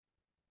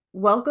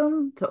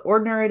Welcome to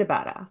Ordinary to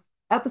Badass,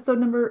 episode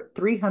number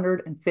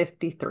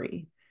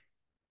 353.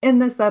 In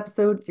this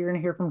episode, you're going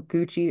to hear from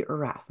Gucci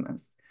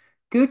Erasmus.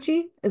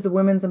 Gucci is a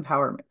women's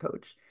empowerment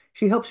coach.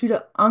 She helps you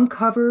to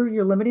uncover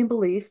your limiting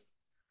beliefs,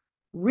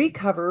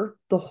 recover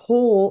the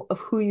whole of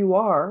who you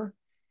are,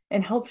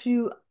 and helps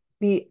you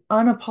be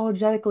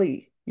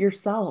unapologetically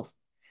yourself.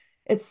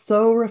 It's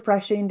so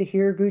refreshing to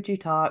hear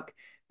Gucci talk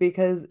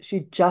because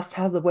she just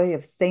has a way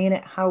of saying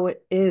it how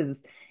it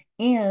is.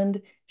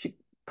 And she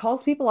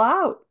calls people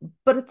out,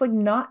 but it's like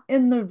not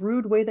in the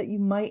rude way that you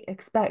might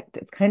expect.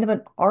 It's kind of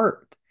an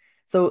art.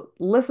 So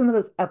listen to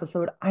this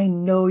episode. I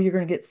know you're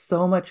going to get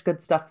so much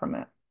good stuff from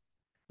it.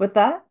 With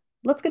that,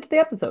 let's get to the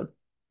episode.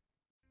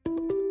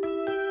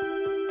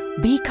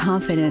 Be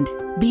confident,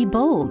 be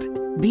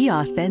bold, be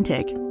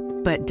authentic,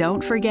 but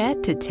don't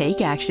forget to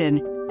take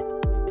action.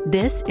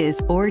 This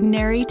is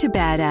Ordinary to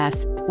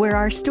Badass, where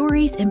our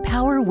stories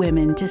empower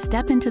women to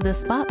step into the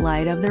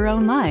spotlight of their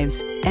own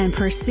lives and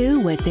pursue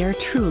what they're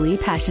truly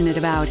passionate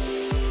about.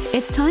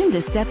 It's time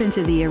to step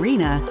into the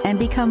arena and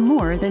become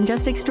more than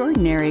just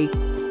extraordinary.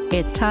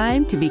 It's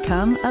time to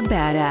become a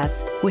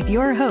badass with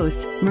your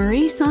host,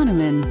 Marie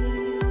Sonneman.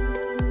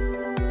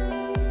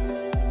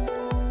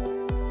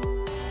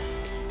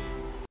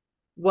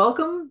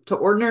 Welcome to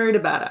Ordinary to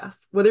Badass.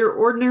 Whether you're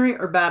ordinary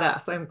or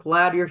badass, I'm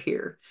glad you're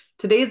here.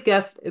 Today's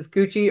guest is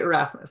Gucci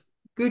Erasmus.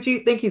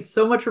 Gucci, thank you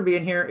so much for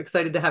being here.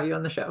 Excited to have you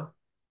on the show.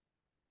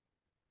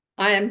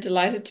 I am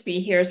delighted to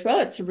be here as well.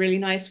 It's a really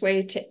nice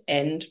way to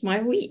end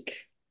my week.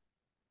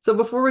 So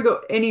before we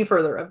go any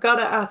further, I've got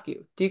to ask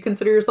you, do you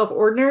consider yourself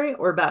ordinary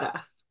or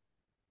badass?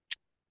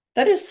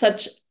 That is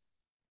such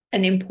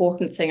an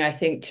important thing, I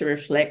think, to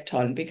reflect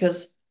on,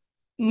 because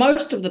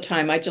most of the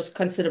time I just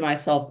consider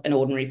myself an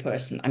ordinary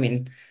person. I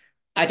mean,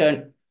 I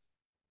don't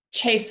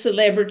chase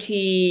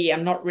celebrity.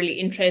 I'm not really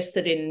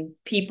interested in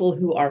people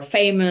who are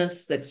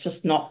famous. That's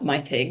just not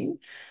my thing.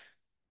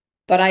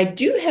 But I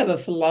do have a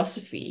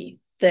philosophy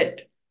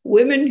that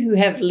women who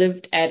have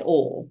lived at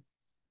all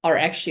are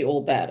actually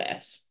all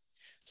badass.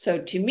 So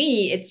to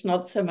me, it's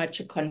not so much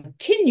a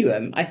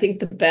continuum. I think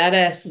the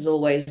badass is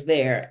always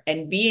there,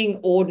 and being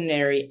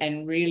ordinary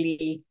and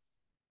really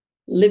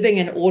living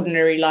an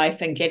ordinary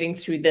life and getting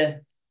through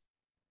the,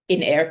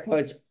 in air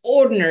quotes,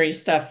 ordinary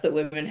stuff that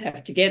women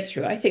have to get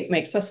through, I think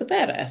makes us a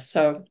badass.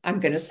 So I'm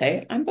going to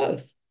say I'm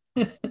both.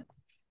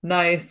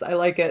 Nice. I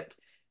like it.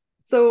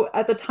 So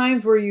at the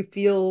times where you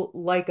feel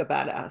like a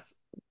badass,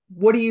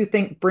 what do you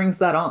think brings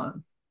that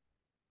on?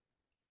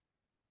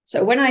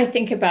 So when I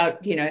think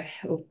about,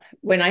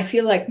 when I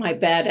feel like my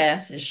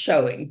badass is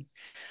showing,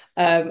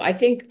 I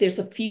think there's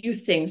a few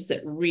things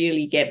that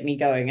really get me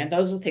going, and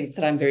those are things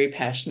that I'm very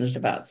passionate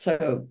about.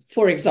 So,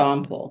 for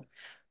example,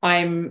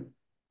 I'm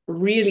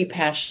really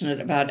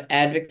passionate about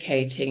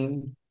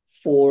advocating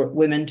for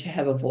women to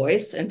have a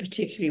voice, and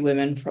particularly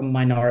women from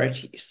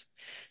minorities.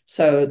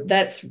 So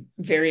that's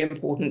very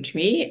important to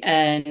me.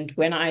 And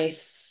when I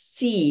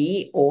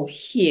see or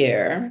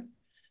hear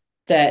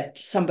that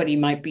somebody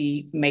might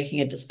be making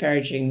a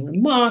disparaging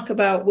remark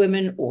about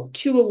women or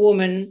to a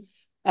woman,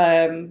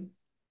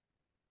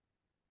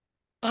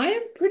 I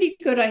am pretty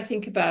good, I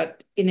think,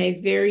 about in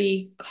a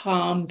very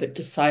calm but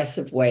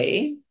decisive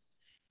way,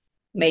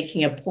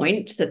 making a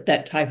point that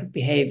that type of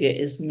behavior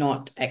is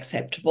not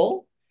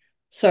acceptable.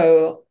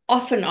 So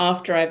often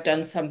after I've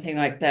done something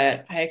like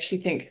that, I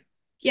actually think,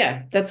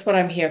 yeah, that's what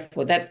I'm here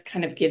for. That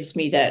kind of gives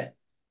me that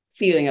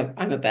feeling of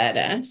I'm a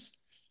badass.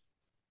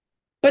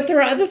 But there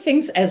are other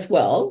things as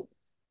well.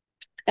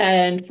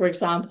 And for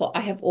example,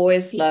 I have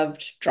always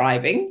loved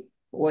driving,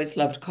 always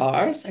loved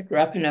cars. I grew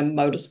up in a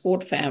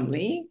motorsport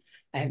family.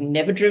 I have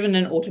never driven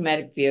an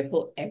automatic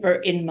vehicle ever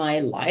in my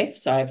life.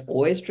 So I've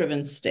always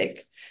driven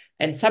stick.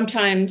 And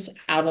sometimes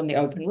out on the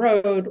open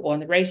road or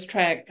on the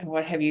racetrack and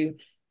what have you,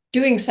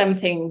 doing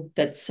something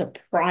that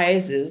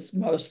surprises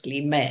mostly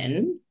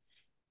men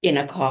in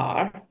a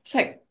car. It's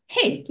like,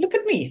 hey, look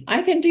at me.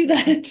 I can do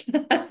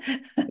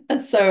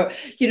that. So,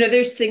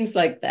 there's things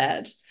like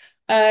that.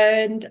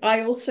 And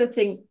I also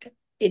think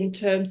in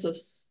terms of,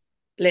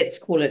 let's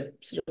call it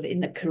sort of in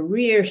the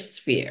career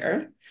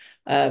sphere,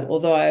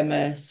 although I'm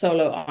a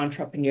solo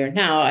entrepreneur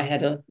now, I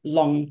had a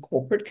long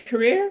corporate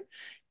career.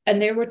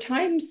 And there were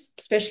times,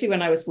 especially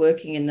when I was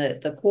working in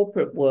the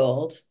corporate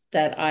world,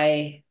 that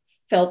I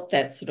felt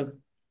that sort of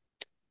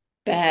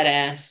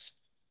badass,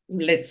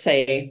 let's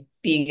say,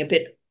 being a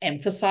bit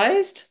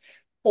emphasized.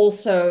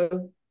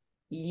 Also,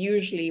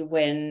 usually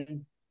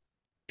when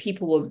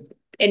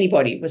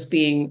anybody was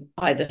being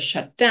either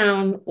shut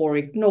down or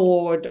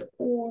ignored,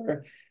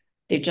 or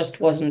there just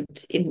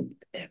wasn't in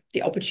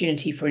the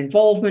opportunity for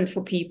involvement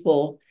for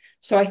people.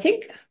 So I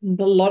think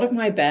a lot of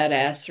my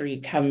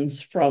badassery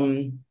comes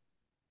from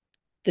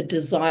the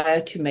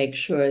desire to make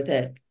sure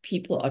that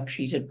people are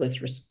treated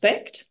with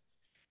respect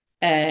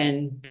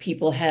and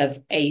people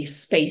have a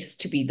space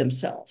to be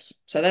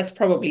themselves. So that's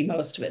probably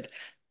most of it.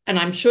 And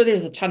I'm sure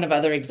there's a ton of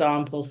other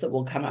examples that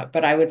will come up,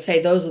 but I would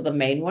say those are the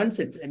main ones.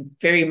 It's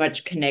very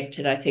much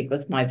connected, I think,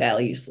 with my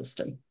value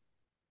system.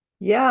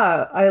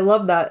 Yeah, I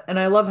love that. And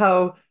I love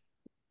how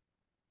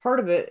part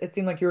of it, it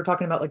seemed like you were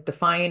talking about like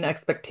defying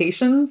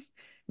expectations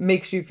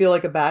makes you feel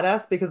like a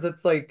badass because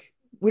it's like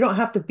we don't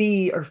have to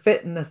be or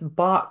fit in this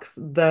box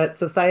that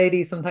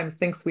society sometimes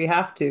thinks we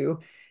have to.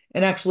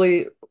 And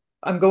actually,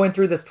 I'm going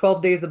through this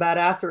 12 days of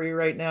badassery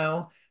right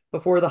now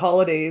before the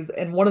holidays.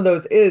 And one of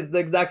those is the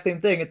exact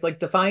same thing. It's like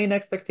defying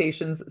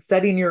expectations,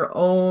 setting your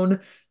own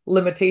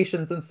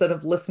limitations instead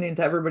of listening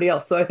to everybody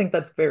else. So I think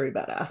that's very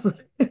badass.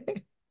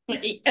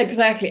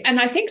 Exactly. And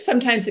I think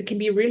sometimes it can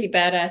be really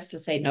badass to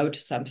say no to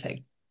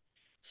something.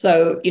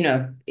 So,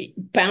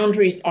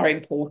 boundaries are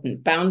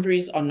important.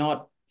 Boundaries are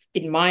not,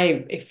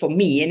 for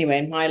me anyway,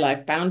 in my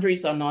life,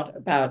 boundaries are not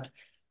about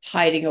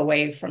hiding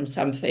away from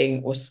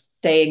something or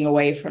staying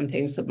away from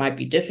things that might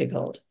be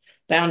difficult.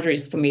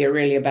 Boundaries for me are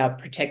really about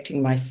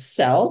protecting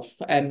myself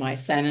and my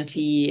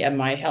sanity and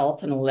my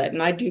health and all that.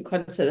 And I do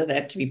consider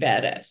that to be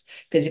badass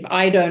because if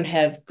I don't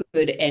have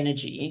good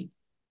energy,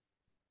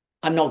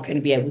 I'm not going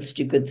to be able to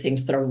do good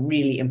things that are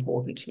really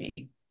important to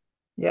me.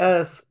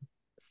 Yes,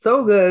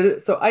 so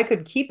good. So I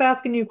could keep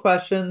asking you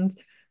questions,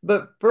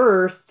 but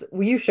first,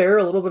 will you share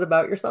a little bit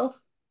about yourself?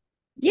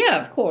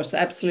 Yeah, of course,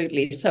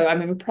 absolutely. So, I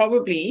mean,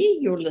 probably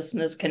your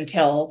listeners can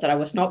tell that I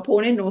was not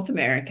born in North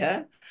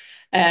America.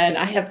 And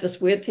I have this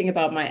weird thing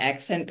about my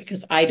accent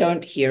because I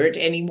don't hear it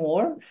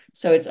anymore.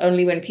 So it's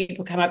only when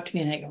people come up to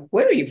me and they go,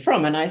 "Where are you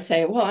from?" And I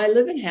say, "Well, I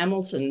live in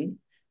Hamilton.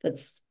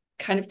 That's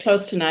kind of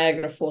close to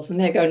Niagara Falls." And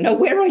they go, "No,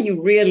 where are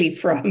you really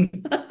from?"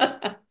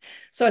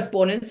 So I was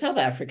born in South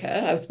Africa.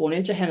 I was born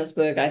in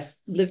Johannesburg. I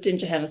lived in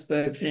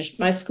Johannesburg, finished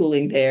my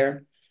schooling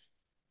there.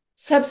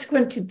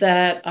 Subsequent to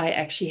that, I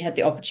actually had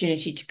the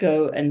opportunity to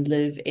go and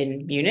live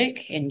in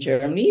Munich in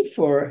Germany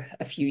for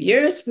a few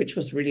years, which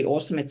was really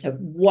awesome. It's a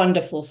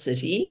wonderful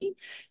city.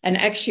 And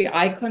actually,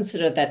 I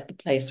consider that the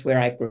place where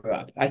I grew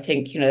up. I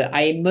think,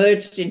 I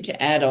emerged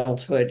into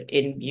adulthood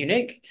in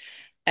Munich.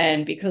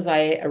 And because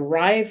I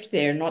arrived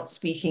there not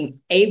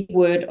speaking a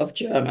word of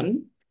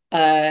German,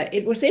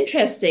 it was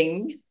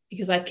interesting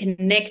because I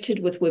connected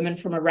with women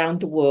from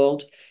around the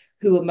world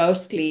who were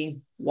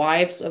mostly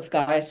wives of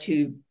guys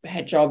who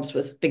had jobs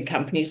with big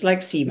companies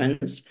like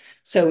Siemens.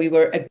 So we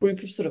were a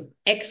group of sort of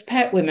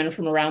expat women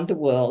from around the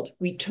world.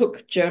 We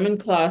took German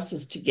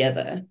classes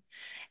together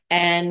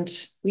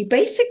and we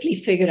basically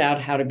figured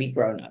out how to be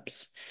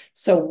grown-ups.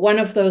 So one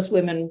of those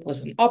women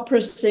was an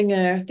opera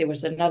singer. There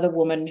was another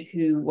woman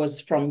who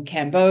was from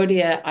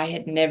Cambodia. I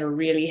had never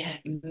really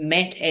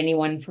met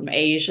anyone from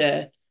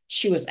Asia.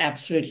 She was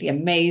absolutely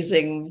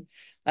amazing.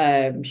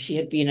 She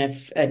had been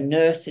a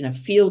nurse in a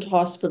field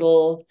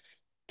hospital.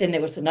 Then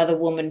there was another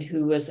woman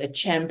who was a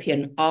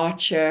champion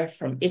archer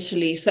from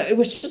Italy. So it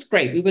was just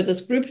great. We were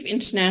this group of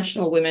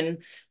international women,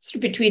 sort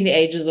of between the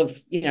ages of,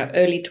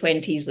 early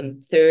 20s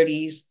and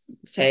 30s,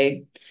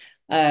 say.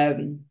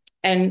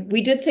 And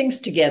we did things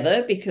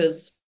together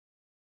because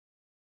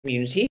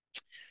community.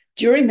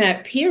 During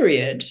that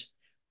period,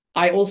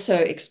 I also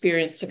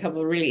experienced a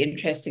couple of really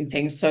interesting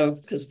things. So,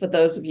 because for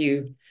those of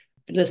you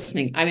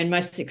listening, I'm in my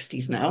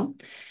 60s now.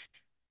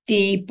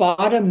 The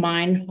Baader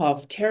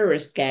Meinhof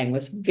terrorist gang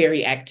was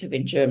very active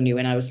in Germany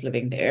when I was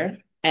living there.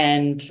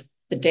 And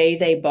the day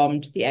they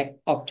bombed the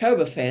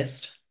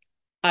Oktoberfest,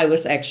 I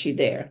was actually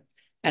there.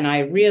 And I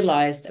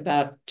realized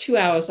about 2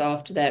 hours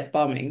after that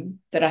bombing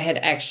that I had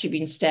actually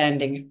been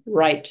standing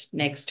right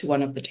next to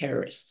one of the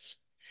terrorists.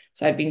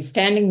 So I'd been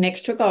standing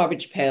next to a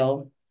garbage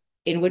pail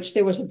in which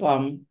there was a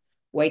bomb,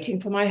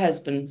 waiting for my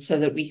husband so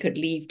that we could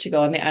leave to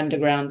go on the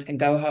underground and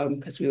go home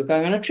because we were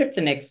going on a trip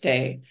the next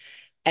day.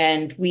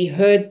 And we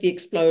heard the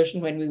explosion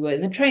when we were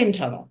in the train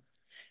tunnel.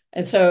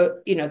 And so,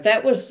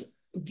 that was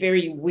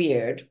very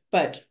weird.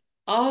 But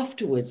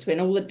afterwards,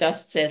 when all the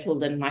dust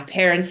settled and my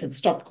parents had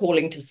stopped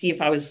calling to see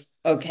if I was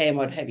okay and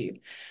what have you,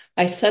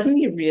 I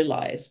suddenly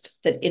realized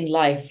that in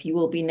life, you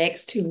will be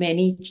next to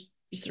many,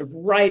 sort of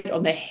right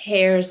on the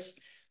hair's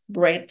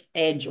breadth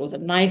edge or the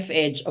knife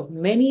edge of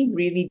many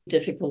really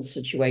difficult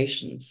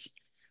situations.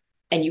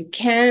 And you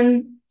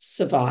can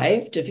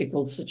survive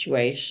difficult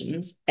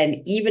situations.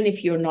 And even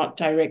if you're not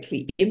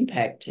directly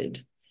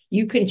impacted,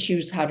 you can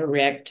choose how to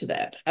react to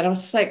that. And I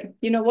was like,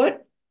 you know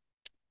what?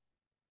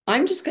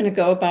 I'm just going to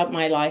go about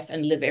my life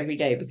and live every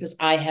day because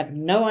I have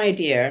no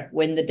idea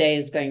when the day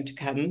is going to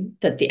come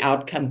that the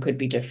outcome could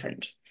be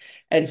different.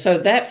 And so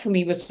that for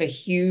me was a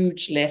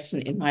huge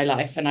lesson in my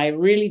life. And I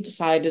really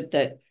decided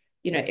that,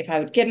 if I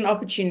would get an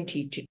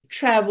opportunity to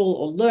travel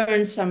or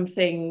learn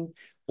something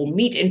or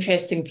meet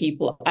interesting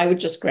people, I would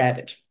just grab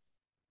it.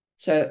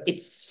 So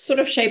it's sort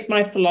of shaped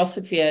my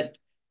philosophy at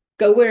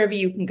go wherever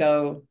you can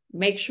go,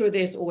 make sure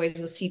there's always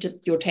a seat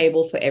at your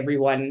table for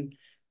everyone,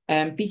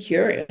 be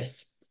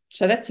curious.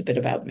 So that's a bit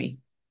about me.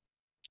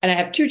 And I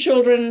have two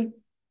children,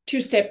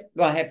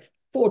 I have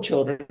four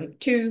children,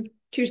 two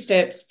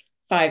steps,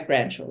 five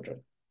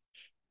grandchildren.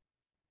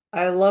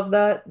 I love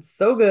that.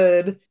 So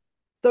good.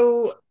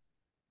 So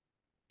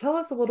tell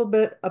us a little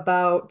bit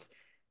about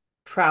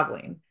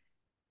traveling.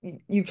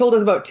 You've told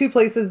us about two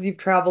places you've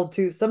traveled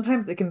to.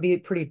 Sometimes it can be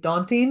pretty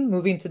daunting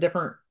moving to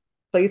different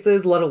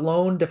places, let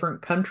alone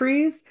different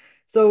countries.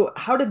 So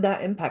how did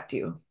that impact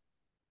you?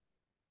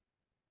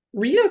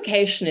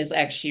 Relocation is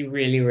actually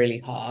really, really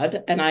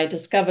hard. And I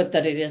discovered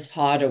that it is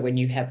harder when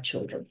you have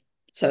children.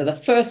 So the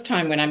first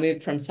time when I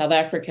moved from South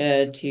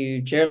Africa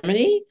to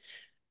Germany,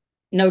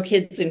 no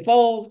kids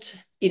involved,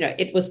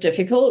 it was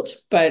difficult,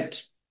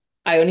 but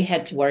I only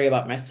had to worry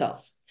about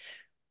myself.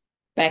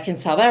 Back in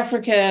South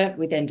Africa,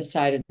 we then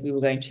decided we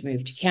were going to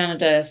move to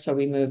Canada. So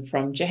we moved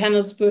from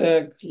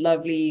Johannesburg,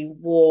 lovely,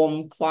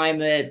 warm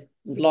climate,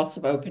 lots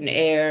of open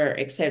air,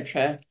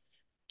 etc.,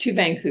 to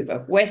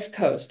Vancouver, West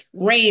Coast,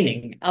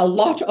 raining a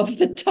lot of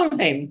the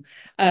time.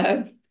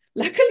 Uh,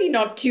 Luckily,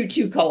 not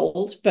too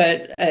cold,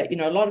 but a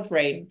lot of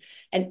rain,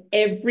 and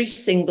every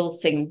single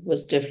thing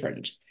was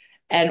different.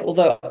 And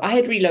although I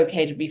had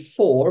relocated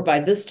before,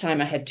 by this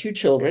time I had two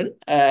children,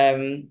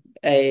 a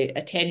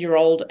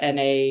 10-year-old and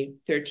a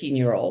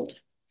 13-year-old.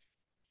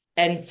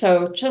 And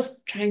so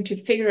just trying to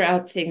figure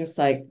out things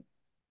like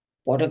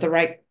what are the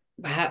right,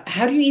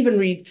 how do you even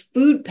read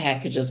food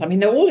packages? I mean,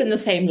 they're all in the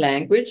same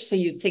language, so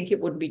you'd think it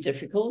wouldn't be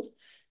difficult.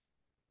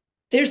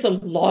 There's a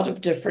lot of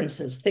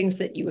differences. Things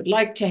that you would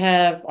like to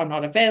have are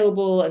not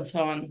available, and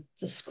so on.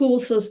 The school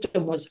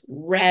system was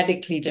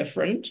radically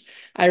different.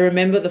 I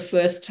remember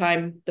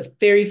the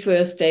very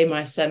first day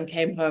my son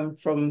came home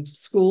from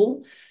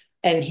school,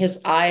 and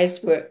his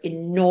eyes were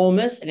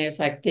enormous. And he was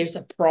like, "There's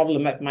a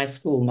problem at my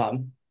school,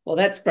 Mom." Well,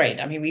 that's great.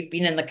 I mean, we've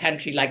been in the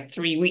country like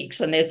 3 weeks,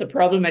 and there's a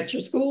problem at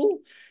your school?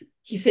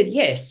 He said,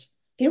 "Yes,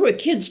 there were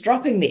kids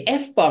dropping the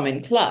F-bomb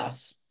in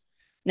class."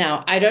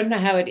 Now, I don't know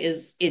how it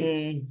is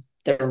in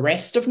the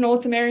rest of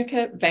North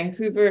America.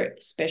 Vancouver,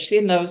 especially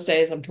in those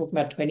days, I'm talking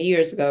about 20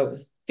 years ago,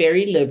 was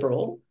very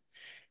liberal.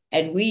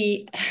 And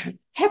we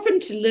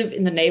happened to live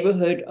in the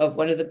neighborhood of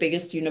one of the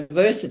biggest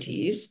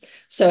universities.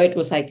 So it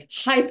was like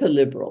hyper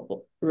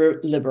liberal.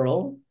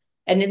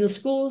 And in the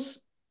schools,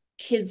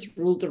 kids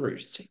ruled the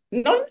roost.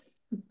 Not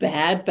in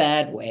a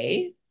bad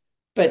way,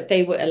 but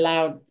they were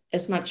allowed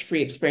as much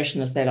free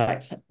expression as they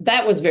liked.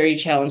 That was very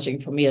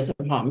challenging for me as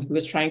a mom who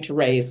was trying to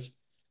raise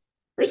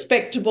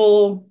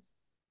respectable,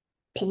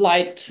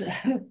 polite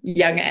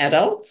young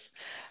adults.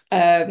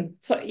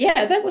 So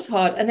yeah, that was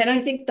hard. And then I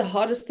think the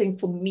hardest thing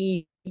for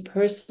me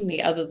personally,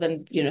 other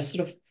than,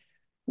 sort of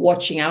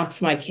watching out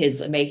for my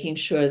kids and making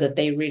sure that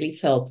they really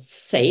felt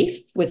safe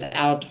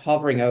without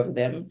hovering over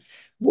them,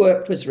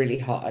 work was really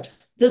hard.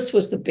 This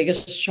was the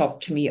biggest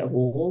shock to me of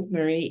all,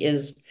 Marie,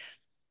 is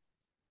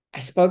I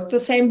spoke the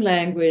same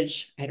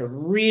language. I had a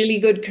really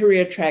good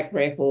career track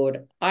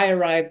record. I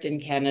arrived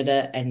in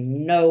Canada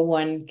and no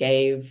one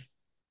gave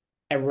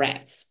a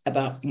rat's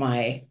about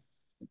my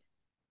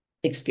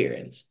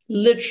experience.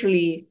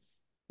 Literally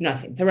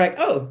nothing. They're like,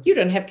 "Oh, you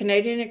don't have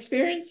Canadian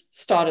experience?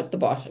 Start at the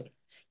bottom,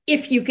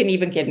 if you can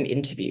even get an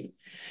interview."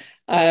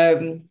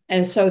 And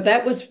so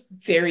that was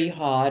very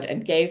hard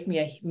and gave me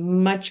a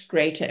much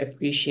greater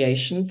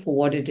appreciation for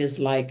what it is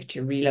like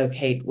to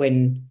relocate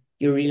when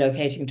you're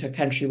relocating to a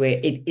country where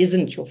it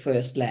isn't your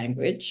first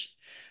language.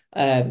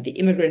 The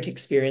immigrant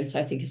experience,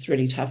 I think, is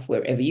really tough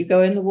wherever you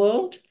go in the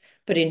world.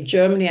 But in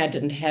Germany, I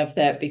didn't have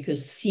that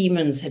because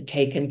Siemens had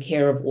taken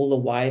care of all the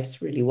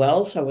wives really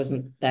well. So I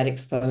wasn't that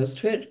exposed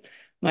to it.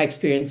 My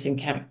experience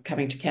in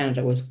coming to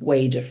Canada was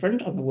way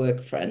different on the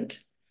work front.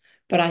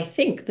 But I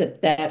think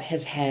that that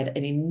has had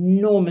an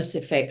enormous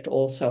effect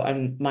also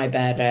on my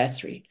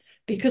badassery,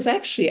 because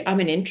actually I'm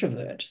an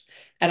introvert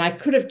and I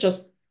could have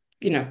just,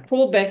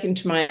 crawled back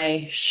into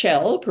my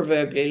shell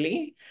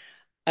proverbially,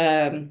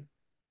 um,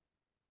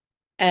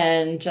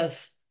 and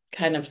just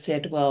kind of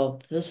said,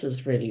 "Well, this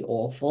is really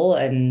awful,"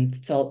 and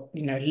felt,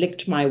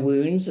 licked my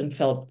wounds and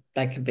felt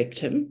like a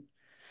victim.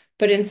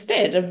 But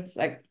instead, it's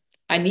like,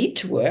 I need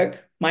to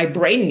work. My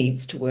brain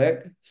needs to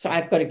work. So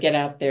I've got to get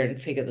out there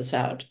and figure this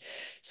out.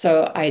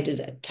 So I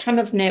did a ton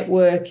of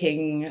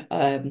networking.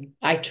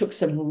 I took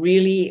some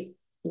really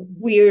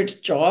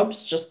weird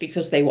jobs just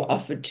because they were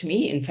offered to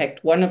me. In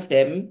fact, one of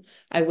them,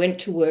 I went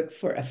to work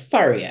for a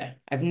furrier.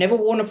 I've never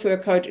worn a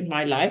fur coat in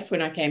my life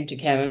when I came to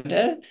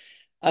Canada.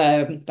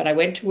 But I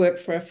went to work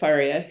for a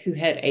furrier who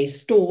had a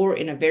store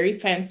in a very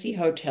fancy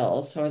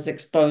hotel. So I was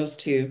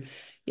exposed to,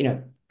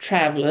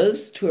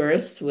 travelers,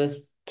 tourists with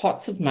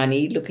pots of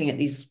money looking at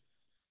these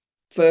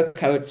fur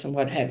coats and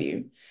what have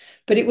you.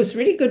 But it was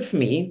really good for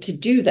me to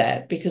do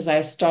that because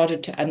I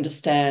started to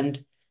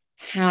understand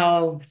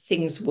how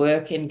things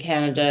work in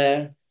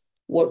Canada,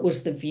 what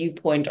was the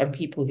viewpoint on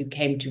people who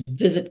came to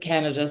visit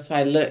Canada. So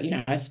I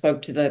learned, I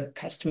spoke to the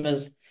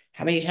customers,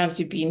 how many times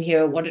you've been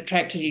here, what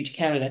attracted you to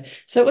Canada.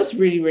 So it was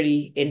really,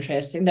 really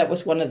interesting. That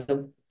was one of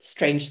the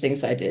strange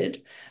things I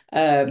did,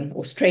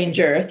 or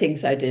stranger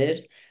things I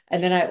did.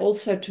 And then I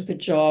also took a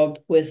job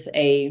with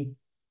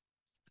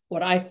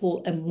what I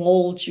call a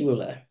mall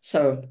jeweler.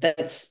 So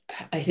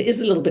it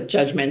is a little bit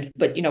judgmental,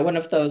 but one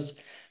of those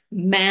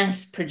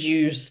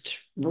mass-produced,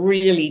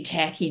 really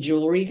tacky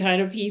jewelry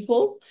kind of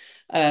people.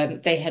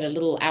 They had a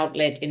little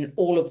outlet in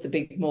all of the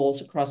big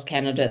malls across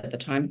Canada at the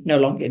time, no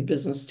longer in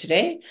business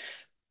today.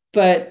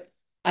 But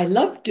I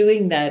loved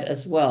doing that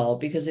as well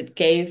because it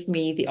gave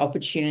me the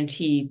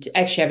opportunity to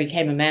actually, I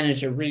became a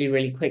manager really,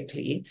 really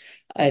quickly.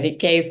 And it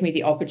gave me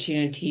the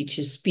opportunity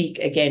to speak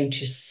again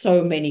to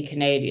so many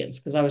Canadians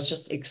because I was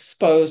just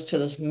exposed to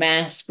this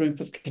mass group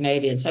of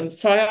Canadians. And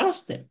so I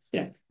asked them,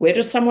 where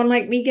does someone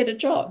like me get a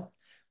job?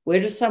 Where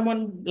does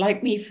someone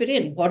like me fit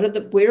in? Where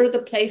are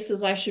the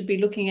places I should be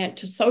looking at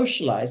to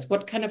socialize?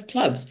 What kind of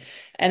clubs?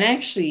 And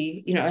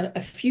actually,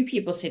 a few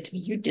people said to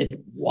me, "You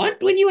did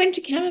what when you went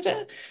to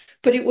Canada?"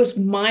 But it was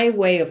my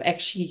way of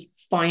actually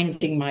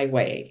finding my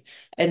way.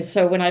 And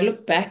so when I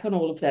look back on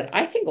all of that,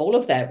 I think all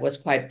of that was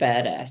quite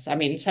badass. I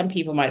mean, some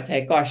people might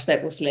say, gosh,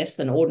 that was less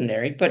than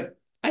ordinary, but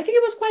I think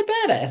it was quite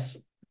badass.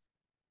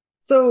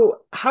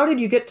 So, how did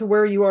you get to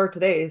where you are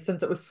today?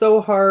 Since it was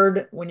so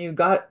hard when you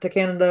got to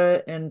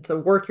Canada and to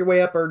work your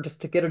way up or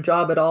just to get a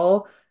job at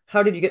all,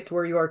 how did you get to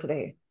where you are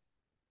today?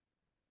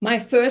 My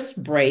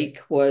first break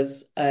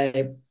was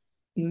I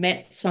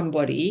met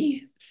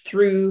somebody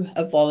through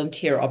a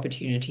volunteer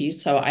opportunity.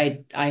 So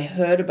I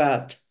heard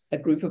about a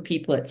group of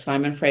people at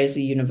Simon Fraser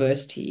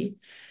University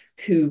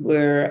who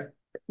were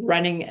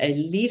running a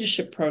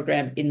leadership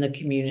program in the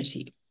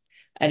community.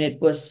 And it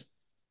was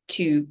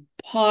to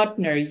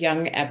partner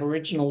young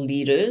Aboriginal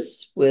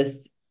leaders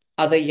with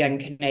other young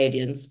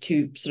Canadians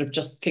to sort of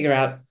just figure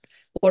out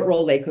what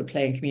role they could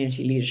play in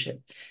community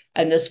leadership.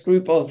 And this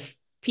group of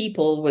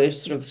people were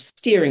sort of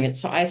steering it.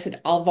 So I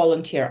said, I'll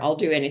volunteer, I'll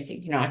do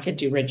anything. I could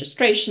do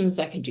registrations,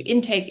 I could do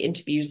intake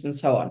interviews, and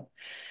so on.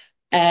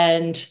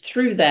 And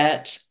through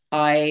that,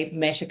 I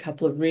met a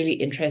couple of really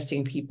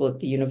interesting people at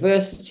the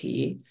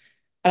university.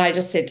 And I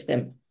just said to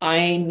them,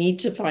 I need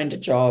to find a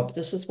job.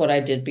 This is what I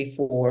did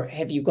before.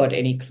 Have you got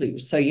any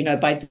clues? So,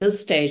 by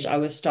this stage, I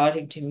was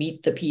starting to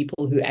meet the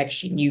people who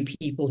actually knew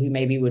people who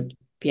maybe would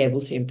be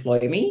able to employ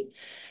me.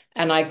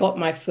 And I got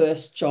my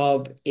first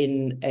job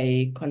in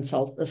a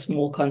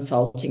small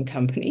consulting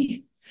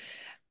company,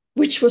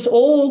 which was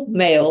all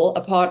male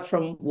apart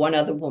from one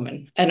other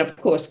woman. And of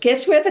course,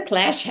 guess where the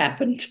clash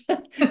happened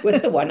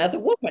with the one other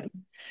woman?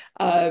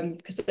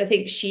 Because I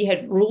think she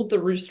had ruled the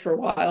roost for a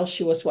while.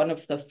 She was one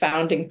of the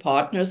founding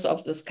partners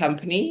of this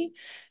company.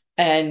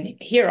 And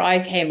here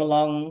I came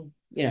along,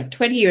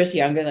 20 years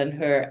younger than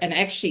her, and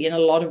actually in a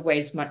lot of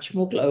ways much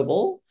more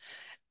global.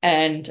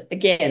 And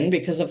again,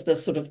 because of the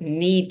sort of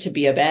need to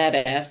be a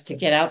badass to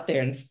get out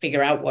there and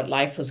figure out what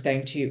life was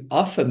going to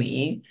offer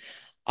me,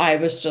 I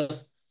was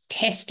just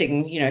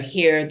testing,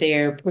 here,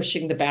 there,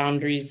 pushing the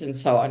boundaries and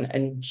so on.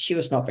 And she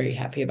was not very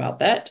happy about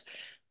that.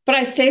 But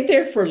I stayed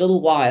there for a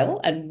little while.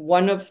 And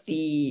one of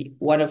the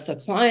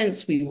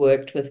clients we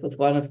worked with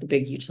one of the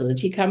big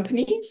utility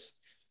companies,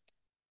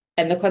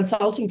 and the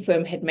consulting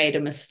firm had made a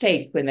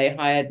mistake when they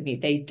hired me.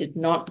 They did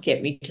not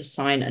get me to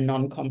sign a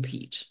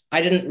non-compete.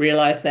 I didn't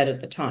realize that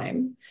at the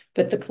time,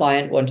 but the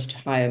client wanted to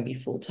hire me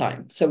full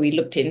time. So we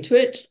looked into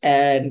it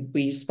and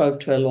we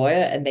spoke to a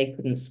lawyer and they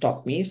couldn't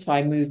stop me. So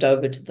I moved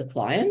over to the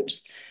client.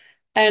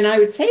 And I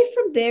would say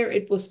from there,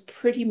 it was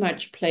pretty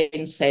much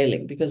plain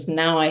sailing because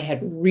now I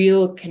had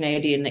real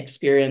Canadian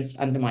experience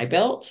under my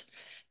belt.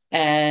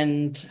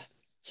 And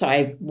so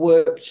I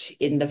worked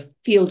in the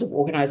field of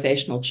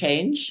organizational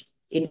change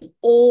in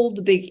all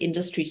the big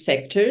industry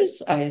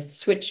sectors. I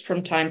switched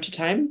from time to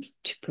time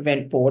to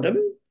prevent boredom.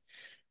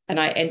 And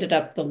I ended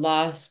up the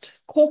last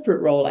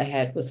corporate role I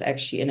had was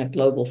actually in a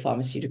global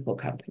pharmaceutical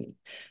company.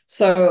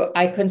 So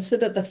I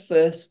consider the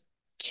first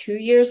 2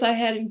 years I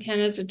had in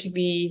Canada to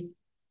be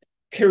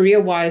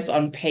career-wise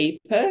on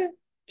paper,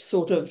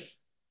 sort of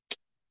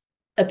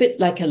a bit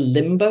like a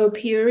limbo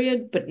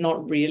period, but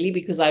not really,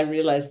 because I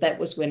realized that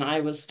was when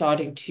I was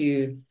starting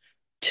to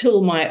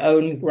till my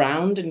own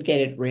ground and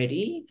get it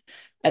ready.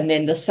 And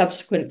then the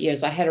subsequent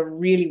years, I had a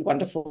really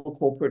wonderful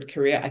corporate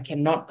career. I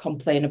cannot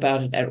complain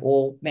about it at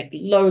all. Met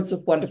loads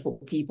of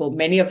wonderful people,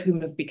 many of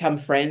whom have become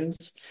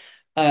friends.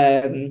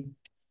 And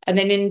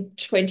then in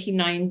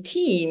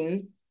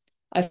 2019,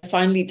 I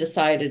finally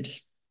decided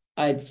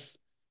I'd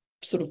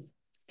sort of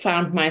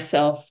found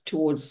myself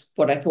towards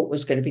what I thought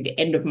was going to be the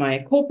end of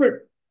my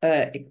corporate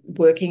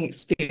working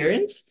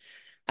experience.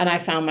 And I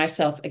found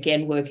myself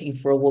again working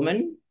for a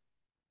woman.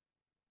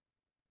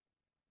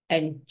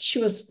 And she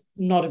was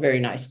not a very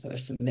nice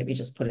person, let me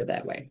just put it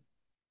that way.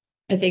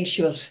 I think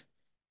she was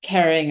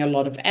carrying a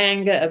lot of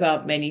anger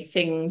about many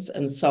things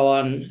and so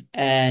on.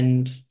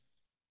 And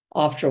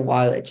after a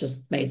while, it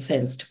just made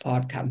sense to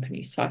part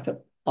company. So I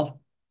thought,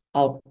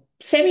 I'll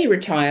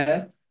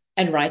semi-retire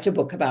and write a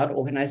book about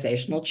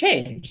organizational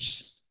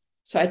change.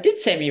 So I did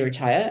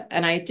semi-retire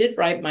and I did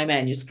write my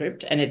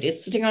manuscript, and it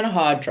is sitting on a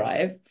hard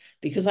drive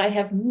because I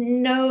have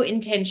no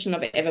intention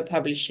of ever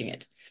publishing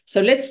it.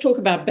 So let's talk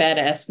about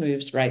badass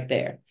moves right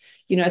there.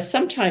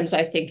 Sometimes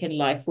I think in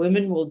life,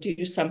 women will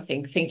do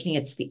something thinking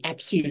it's the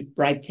absolute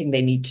right thing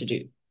they need to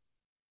do.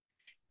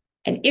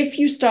 And if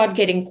you start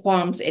getting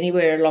qualms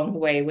anywhere along the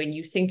way, when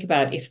you think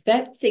about if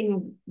that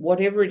thing,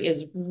 whatever it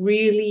is,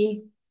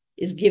 really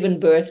is given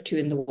birth to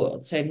in the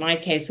world. So in my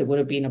case, it would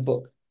have been a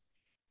book.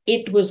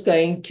 It was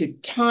going to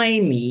tie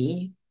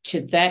me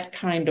to that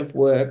kind of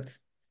work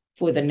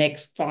for the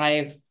next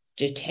 5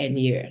 to 10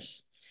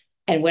 years.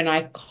 And when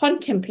I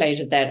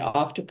contemplated that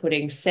after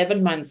putting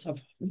 7 months of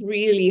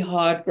really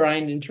hard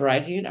grind into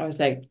writing it. I was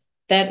like,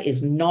 that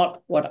is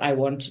not what I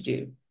want to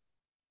do.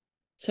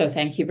 So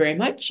thank you very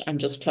much. I'm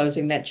just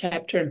closing that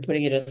chapter and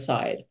putting it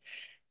aside.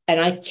 And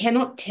I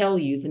cannot tell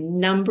you the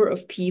number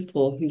of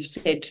people who've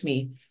said to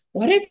me,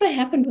 whatever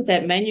happened with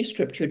that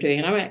manuscript you're doing?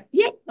 And I'm like,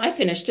 yep, I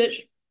finished it,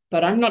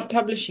 but I'm not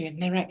publishing it.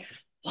 And they're like,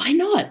 why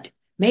not?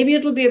 Maybe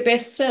it'll be a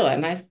bestseller.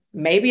 And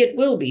maybe it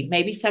will be.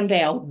 Maybe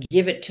someday I'll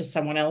give it to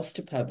someone else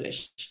to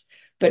publish.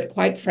 But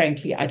quite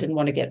frankly, I didn't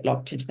want to get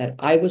locked into that.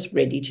 I was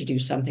ready to do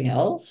something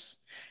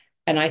else.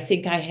 And I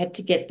think I had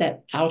to get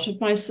that out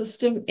of my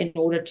system in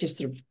order to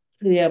sort of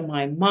clear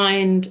my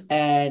mind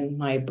and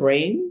my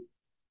brain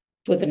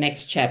for the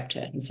next chapter.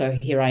 And so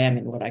here I am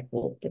in what I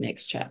call the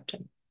next chapter.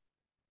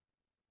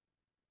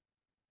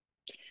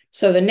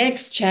 So the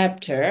next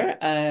chapter,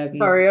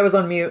 Sorry, I was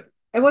on mute.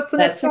 And what's the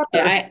next that's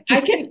okay.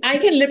 chapter? I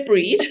can lip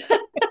read.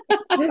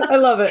 I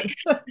love it.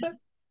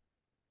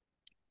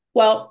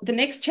 Well, the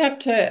next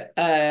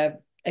chapter,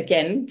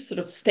 again, sort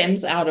of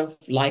stems out of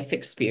life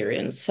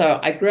experience. So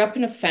I grew up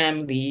in a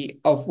family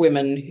of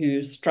women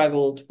who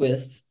struggled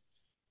with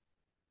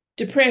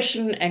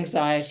depression,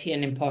 anxiety,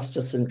 and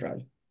imposter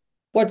syndrome.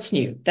 What's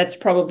new? That's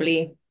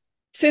probably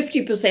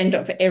 50%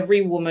 of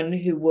every woman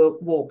who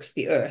walks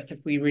the earth,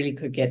 if we really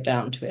could get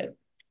down to it.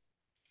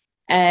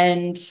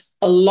 And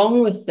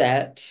along with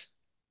that,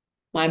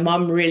 my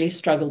mom really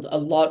struggled a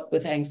lot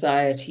with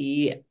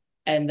anxiety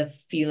and the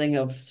feeling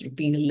of sort of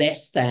being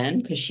less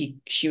than, because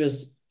she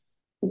was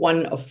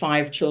one of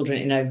five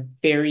children in a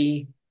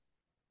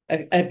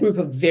group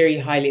of very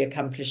highly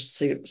accomplished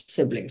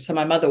siblings. So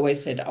my mother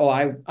always said, "Oh,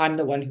 I'm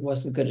the one who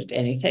wasn't good at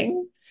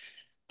anything."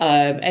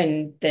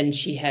 And then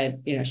she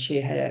had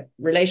a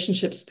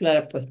relationship split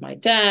up with my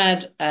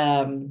dad.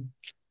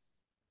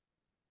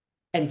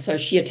 And so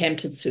she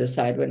attempted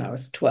suicide when I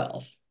was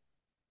 12.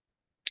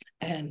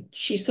 And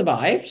she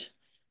survived,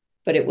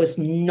 but it was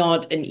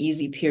not an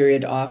easy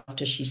period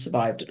after she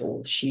survived at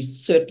all. She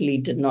certainly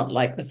did not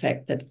like the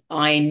fact that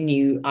I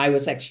knew I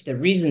was actually the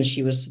reason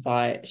she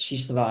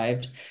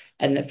survived.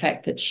 And the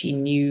fact that she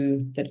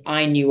knew that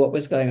I knew what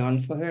was going on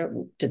for her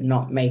did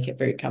not make it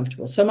very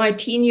comfortable. So my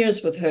teen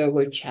years with her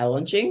were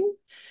challenging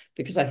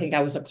because I think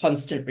I was a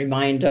constant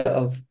reminder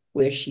of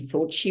where she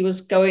thought she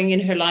was going in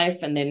her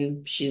life. And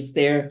then she's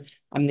there.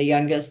 I'm the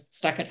youngest,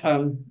 stuck at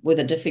home with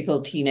a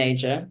difficult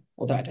teenager,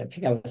 although I don't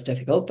think I was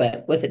difficult,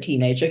 but with a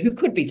teenager who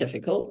could be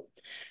difficult.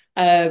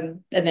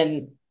 And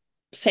then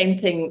same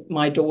thing,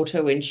 my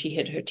daughter, when she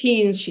hit her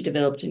teens, she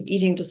developed an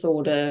eating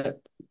disorder,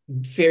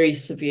 very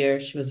severe.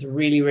 She was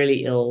really,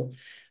 really ill.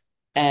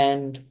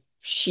 And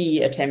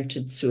she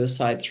attempted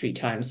suicide 3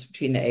 times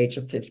between the age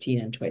of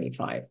 15 and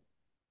 25.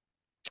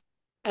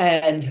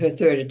 And her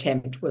third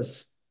attempt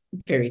was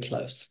very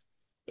close.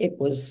 It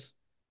was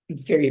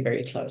very,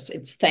 very close.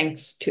 It's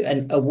thanks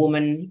to a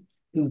woman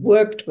who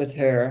worked with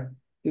her,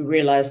 who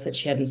realized that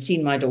she hadn't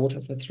seen my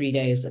daughter for 3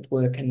 days at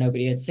work and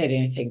nobody had said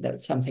anything,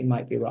 that something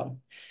might be wrong.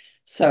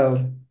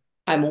 So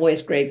I'm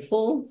always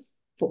grateful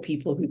for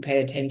people who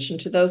pay attention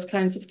to those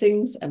kinds of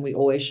things. And we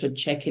always should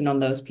check in on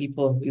those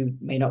people who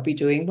may not be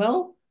doing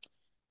well.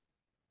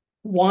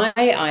 Why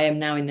I am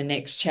now in the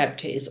next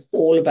chapter is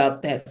all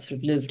about that sort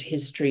of lived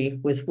history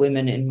with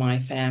women in my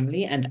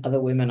family and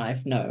other women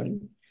I've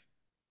known.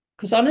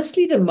 Because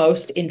honestly, the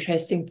most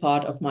interesting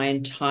part of my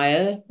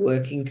entire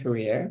working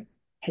career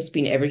has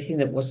been everything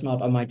that was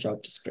not on my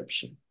job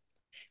description.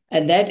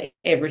 And that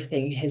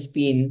everything has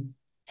been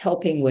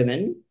helping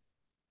women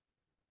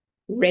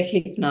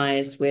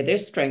recognize where their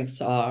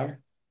strengths are,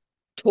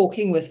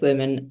 talking with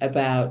women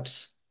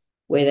about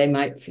where they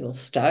might feel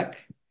stuck,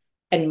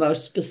 and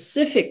most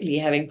specifically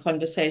having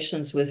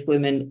conversations with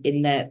women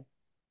in that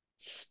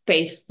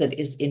space that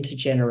is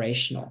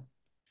intergenerational.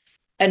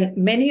 And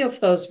many of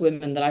those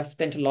women that I've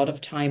spent a lot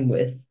of time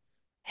with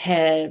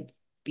have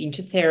been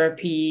to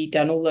therapy,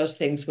 done all those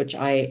things, which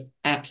I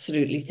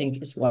absolutely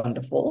think is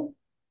wonderful.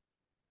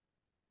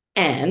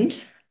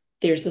 And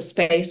there's a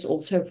space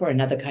also for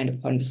another kind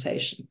of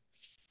conversation.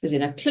 Because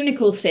in a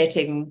clinical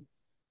setting,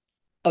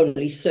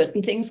 only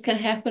certain things can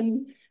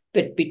happen,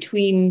 but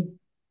between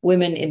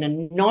women in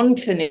a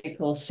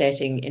non-clinical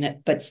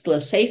setting, but still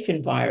a safe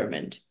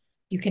environment,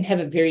 you can have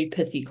a very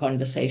pithy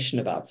conversation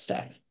about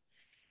stuff.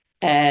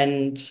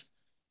 And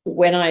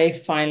when I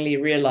finally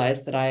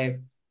realized that I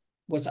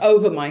was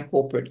over my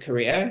corporate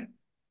career,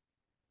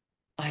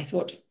 I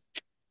thought,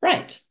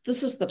 right,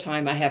 this is the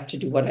time I have to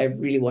do what I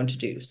really want to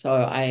do. So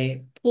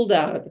I pulled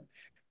out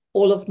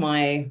all of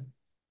my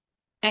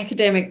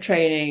academic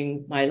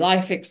training, my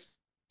life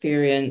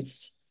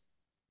experience,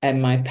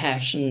 and my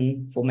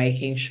passion for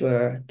making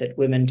sure that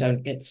women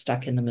don't get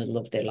stuck in the middle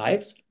of their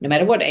lives, no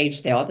matter what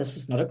age they are. This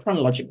is not a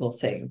chronological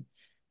thing.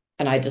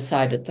 And I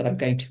decided that I'm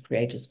going to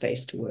create a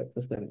space to work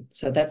with women.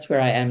 So that's where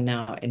I am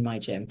now in my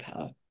Gem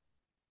Power.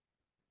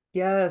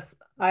 Yes,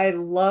 I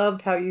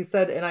loved how you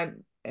said, and I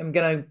am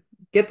gonna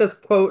get this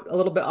quote a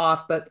little bit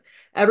off, but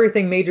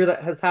everything major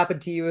that has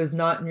happened to you is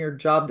not in your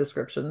job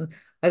description.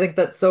 I think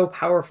that's so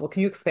powerful.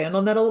 Can you expand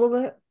on that a little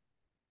bit?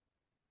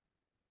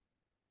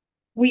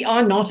 We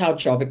are not our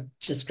job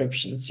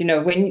descriptions.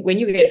 When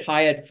you get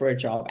hired for a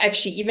job,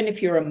 actually, even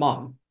if you're a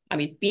mom, I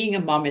mean, being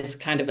a mom is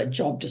kind of a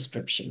job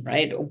description,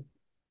 right? Or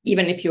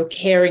even if you're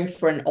caring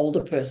for an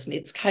older person,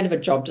 it's kind of a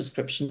job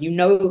description.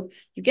 You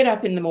get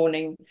up in the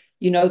morning,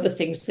 you know the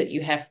things that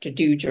you have to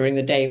do during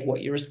the day,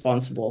 what you're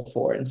responsible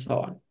for, and so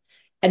on.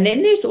 And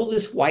then there's all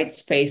this white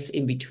space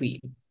in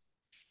between.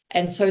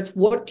 And so it's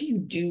what do you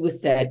do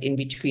with that in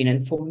between?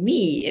 And for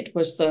me, it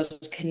was those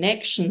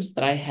connections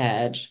that I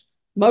had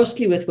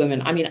mostly with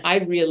women. I mean, I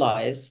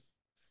realized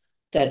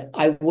that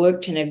I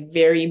worked in a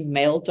very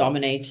male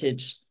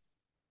dominated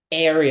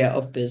area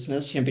of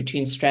business,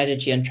 between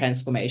strategy and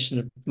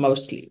transformation,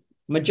 mostly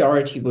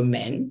majority were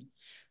men.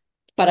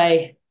 But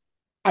I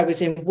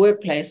was in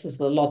workplaces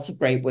with lots of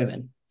great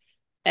women.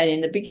 And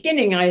in the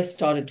beginning, I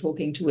started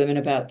talking to women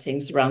about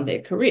things around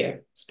their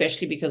career,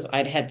 especially because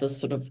I'd had this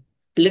sort of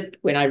blip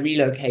when I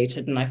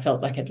relocated and I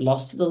felt like I'd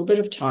lost a little bit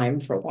of time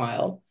for a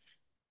while.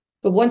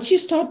 But once you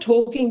start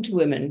talking to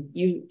women,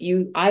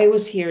 I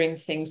was hearing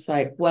things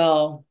like,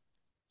 well,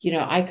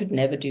 I could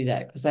never do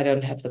that because I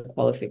don't have the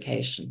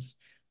qualifications.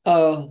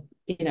 Oh,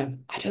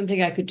 I don't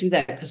think I could do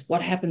that because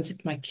what happens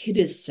if my kid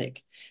is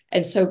sick?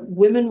 And so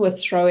women were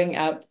throwing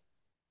up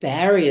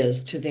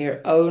barriers to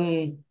their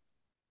own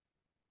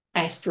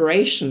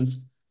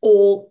aspirations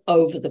all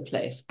over the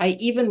place. I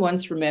even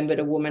once remembered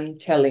a woman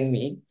telling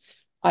me,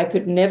 I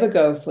could never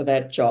go for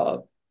that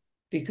job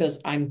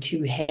because I'm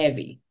too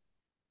heavy.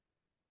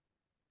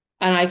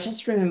 And I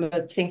just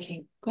remember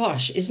thinking,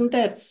 gosh, isn't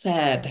that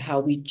sad how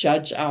we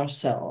judge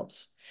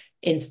ourselves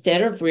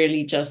instead of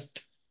really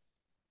just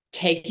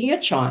taking a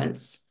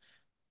chance,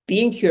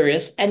 being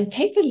curious, and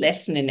take the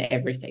lesson in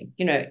everything.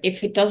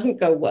 If it doesn't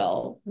go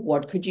well,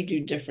 what could you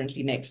do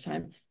differently next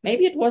time?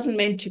 Maybe it wasn't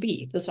meant to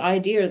be. This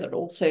idea that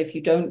also if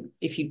you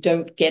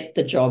don't get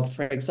the job,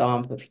 for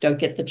example, if you don't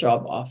get the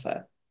job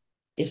offer,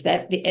 is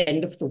that the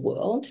end of the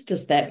world?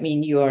 Does that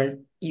mean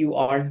you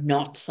are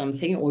not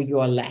something or you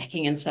are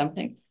lacking in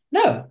something?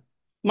 No.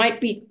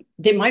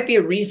 There might be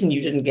a reason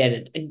you didn't get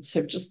it. And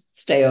so just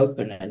stay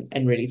open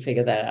and really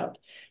figure that out.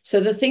 So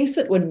the things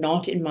that were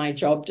not in my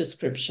job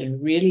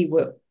description really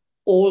were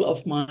all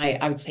of my,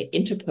 I would say,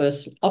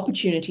 interpersonal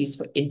opportunities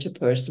for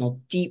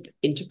deep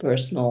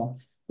interpersonal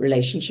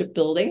relationship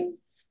building.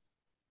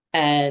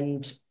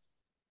 And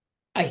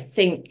I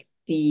think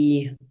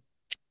the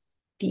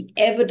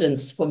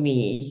evidence for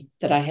me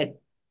that I had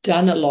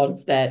done a lot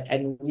of that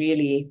and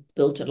really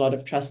built a lot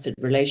of trusted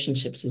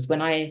relationships is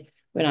when I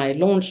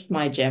launched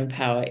my Gem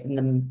Power in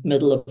the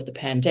middle of the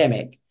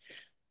pandemic.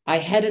 I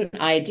had an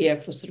idea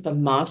for sort of a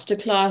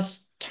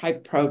masterclass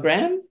type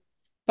program,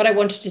 but I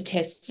wanted to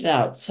test it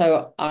out.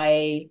 So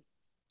I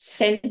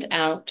sent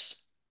out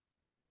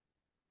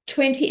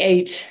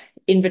 28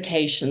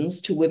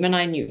 invitations to women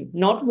I knew,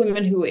 not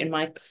women who were in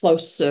my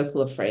close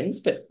circle of friends,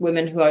 but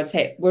women who I would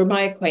say were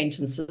my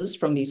acquaintances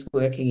from these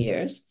working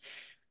years,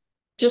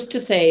 just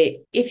to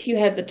say, if you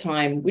had the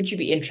time, would you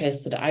be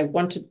interested? I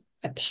wanted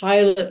a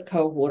pilot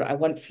cohort, I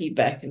want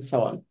feedback and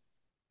so on.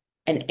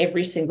 And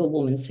every single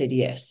woman said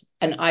yes.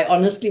 And I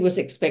honestly was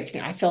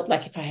expecting, I felt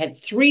like if I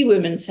had 3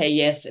 women say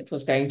yes, it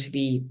was going to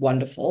be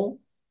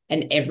wonderful.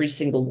 And every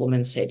single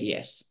woman said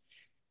yes.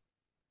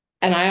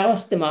 And I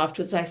asked them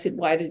afterwards, I said,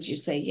 why did you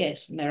say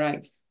yes? And they're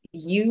like,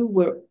 you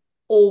were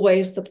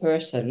always the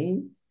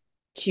person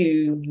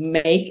to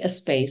make a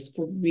space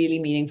for really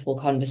meaningful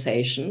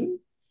conversation,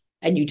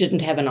 and you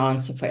didn't have an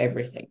answer for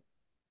everything.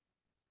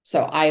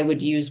 So I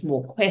would use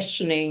more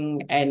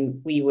questioning,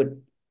 and we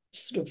would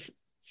sort of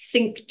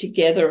think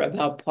together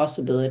about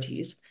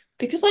possibilities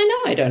because I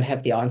know I don't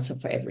have the answer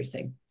for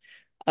everything.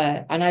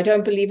 And I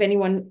don't believe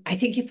anyone, I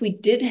think if we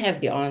did have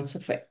the answer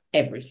for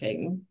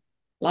everything,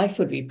 life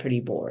would be pretty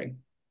boring.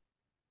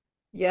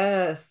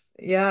 Yes.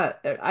 Yeah.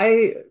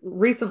 I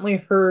recently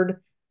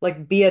heard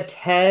like be a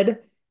Ted,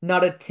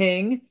 not a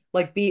ting.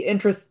 Like be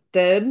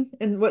interested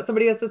in what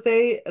somebody has to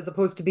say as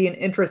opposed to being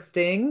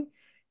interesting.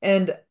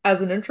 And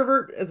as an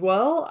introvert as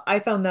well, I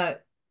found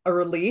that a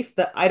relief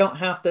that I don't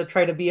have to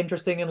try to be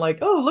interesting and like,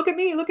 oh, look at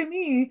me, look at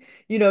me.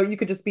 You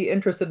could just be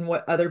interested in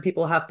what other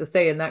people have to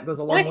say, and that goes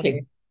a long way.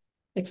 Exactly.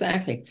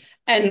 Exactly.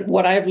 And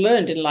what I've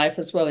learned in life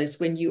as well is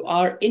when you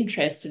are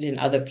interested in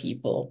other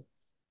people,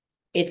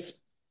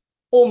 it's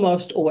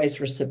almost always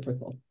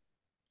reciprocal.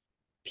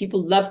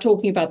 People love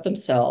talking about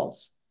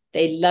themselves.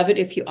 They love it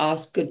if you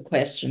ask good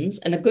questions.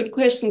 And a good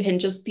question can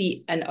just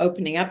be an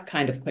opening up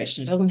kind of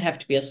question. It doesn't have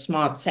to be a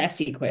smart,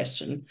 sassy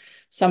question.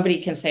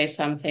 Somebody can say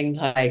something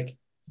like,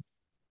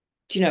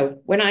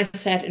 when I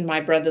sat in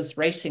my brother's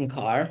racing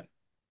car,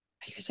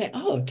 you can say,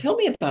 oh, tell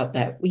me about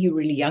that. Were you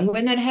really young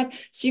when that happened?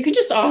 So you can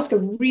just ask a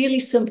really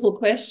simple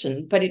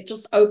question, but it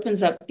just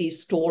opens up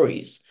these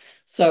stories.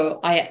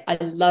 So I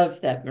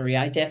love that,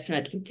 Maria. I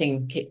definitely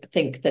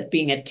think that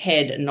being a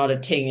TED and not a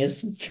Ting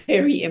is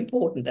very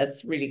important.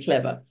 That's really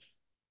clever.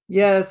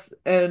 Yes,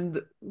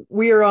 and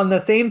we are on the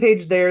same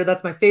page there.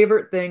 That's my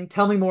favorite thing.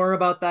 Tell me more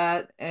about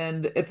that.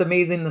 And it's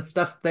amazing the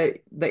stuff that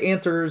the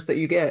answers that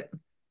you get.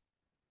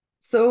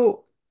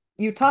 So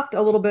you talked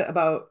a little bit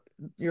about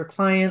your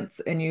clients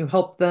and you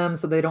help them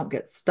so they don't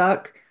get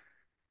stuck.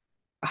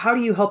 How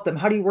do you help them?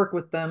 How do you work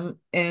with them?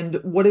 And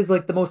what is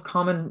like the most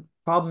common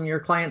problem your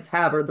clients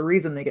have or the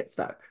reason they get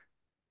stuck?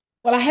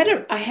 Well, I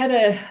had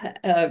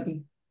a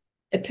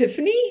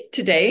epiphany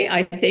today.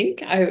 I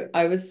think I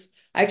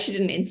actually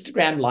did an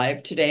Instagram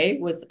live today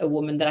with a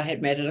woman that I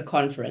had met at a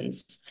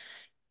conference.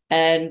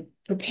 And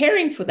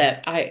preparing for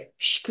that,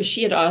 because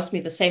she had asked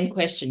me the same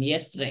question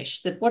yesterday. She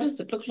said, "What does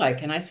it look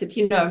like?" And I said,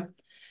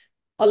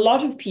 a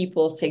lot of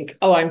people think,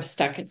 "Oh, I'm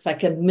stuck. It's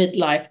like a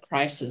midlife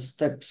crisis.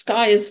 The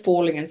sky is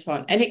falling and so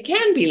on." And it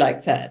can be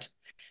like that.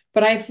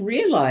 But I've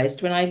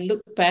realized when I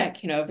look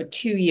back, over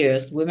 2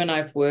 years, the women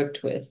I've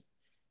worked with,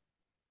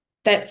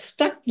 that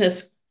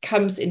stuckness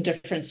comes in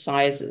different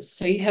sizes.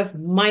 So you have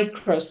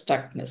micro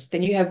stuckness,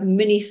 then you have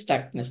mini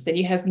stuckness, then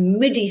you have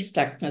midi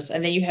stuckness,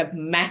 and then you have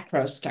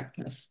macro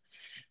stuckness.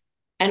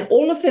 And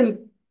all of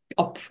them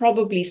are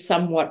probably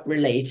somewhat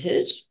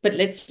related, but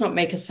let's not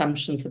make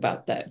assumptions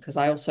about that, because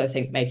I also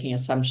think making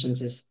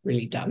assumptions is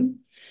really dumb.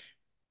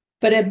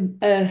 But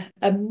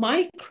a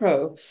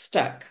micro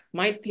stuck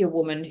might be a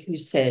woman who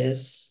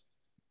says,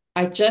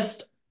 "I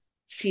just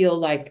feel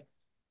like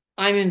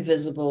I'm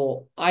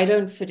invisible. I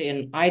don't fit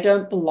in. I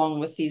don't belong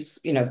with these,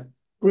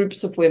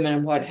 groups of women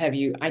and what have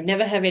you. I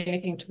never have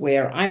anything to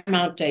wear. I'm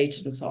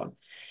outdated," and so on.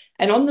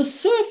 And on the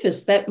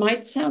surface, that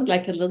might sound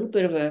like a little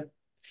bit of a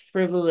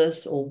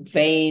frivolous or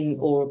vain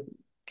or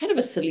kind of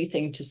a silly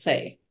thing to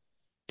say,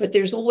 but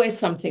there's always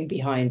something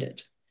behind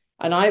it.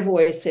 And I've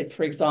always said,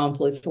 for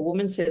example, if a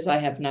woman says, "I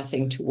have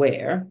nothing to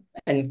wear,"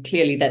 and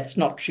clearly that's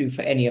not true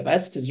for any of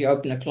us, because you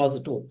open a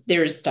closet door,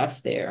 there is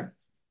stuff there.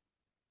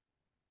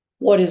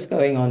 What is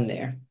going on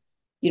there?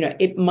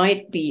 It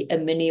might be a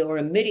mini or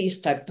a midi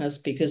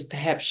stuckness because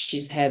perhaps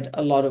she's had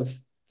a lot of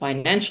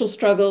financial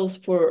struggles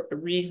for a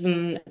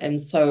reason.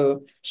 And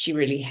so she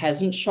really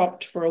hasn't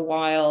shopped for a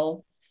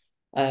while.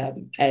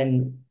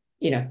 And,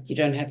 you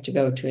don't have to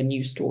go to a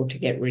new store to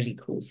get really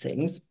cool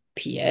things.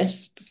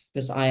 P.S.,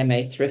 because I am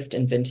a thrift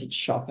and vintage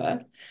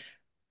shopper.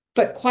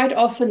 But quite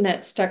often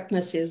that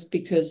stuckness is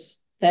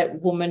because that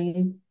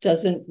woman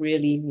doesn't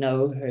really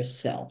know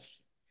herself.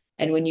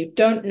 And when you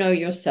don't know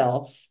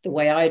yourself, the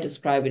way I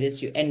describe it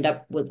is you end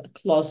up with a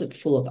closet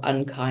full of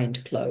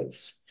unkind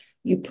clothes.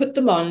 You put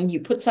them on,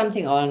 you put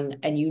something on,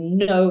 and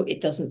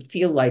it doesn't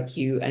feel like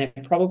you, and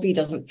it probably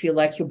doesn't feel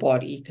like your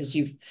body because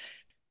you've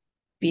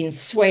been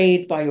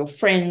swayed by your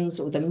friends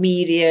or the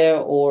media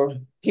or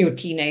your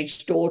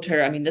teenage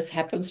daughter. I mean, this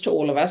happens to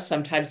all of us.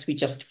 Sometimes we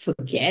just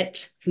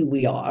forget who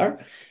we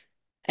are.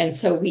 And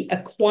so we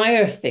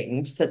acquire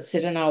things that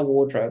sit in our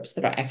wardrobes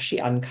that are actually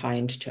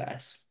unkind to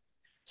us.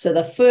 So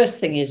the first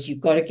thing is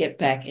you've got to get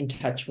back in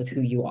touch with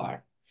who you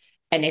are.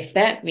 And if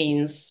that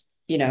means,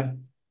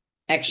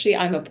 actually,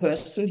 I'm a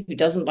person who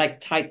doesn't like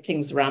tight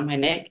things around my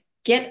neck,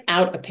 get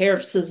out a pair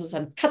of scissors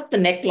and cut the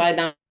neckline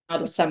out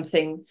of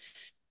something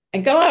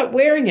and go out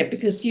wearing it,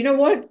 because you know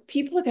what?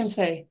 People are going to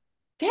say,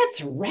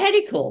 "That's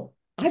radical."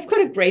 I've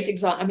got a great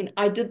example. I mean,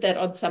 I did that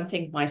on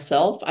something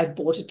myself. I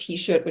bought a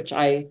t-shirt, which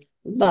I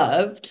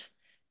loved,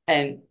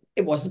 and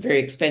it wasn't very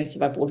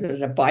expensive. I bought it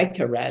at a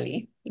biker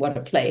rally. What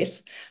a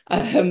place.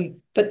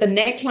 But the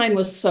neckline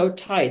was so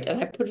tight, and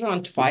I put it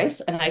on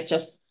twice, and I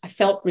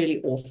felt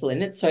really awful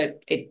in it. So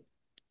it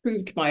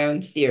proved my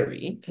own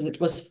theory because it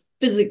was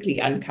physically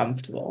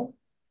uncomfortable.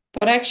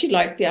 But I actually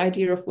liked the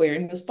idea of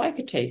wearing this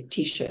biker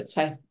t-shirt.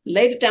 So I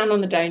laid it down on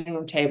the dining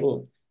room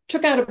table,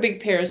 took out a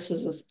big pair of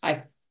scissors.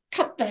 I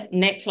cut the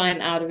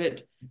neckline out of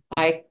it.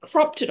 I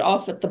cropped it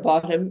off at the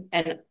bottom,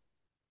 and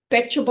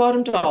bet your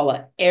bottom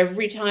dollar,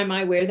 every time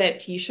I wear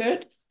that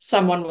t-shirt,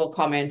 someone will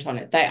comment on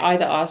it. They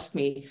either ask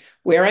me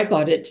where I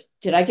got it,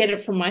 did I get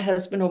it from my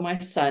husband or my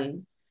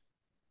son?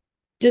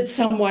 Did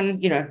someone,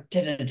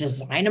 did a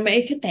designer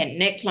make it? That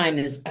neckline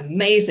is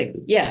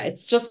amazing. Yeah,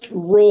 it's just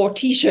raw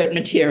t-shirt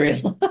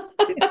material.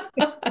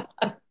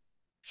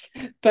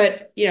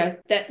 But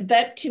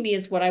that to me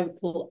is what I would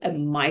call a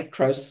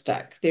micro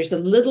stuck. There's a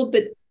little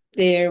bit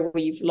there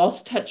where you've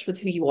lost touch with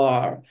who you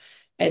are.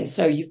 And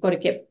so you've got to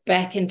get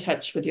back in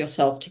touch with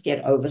yourself to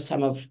get over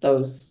some of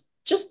those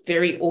just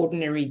very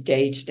ordinary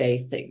day-to-day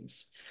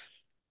things.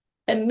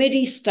 A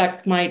midi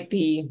stuck might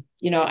be,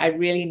 I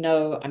really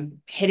know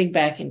I'm heading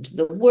back into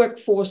the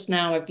workforce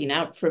now. I've been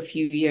out for a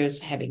few years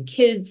having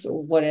kids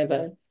or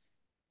whatever.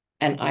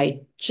 And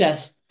I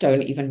just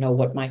don't even know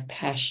what my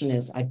passion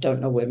is. I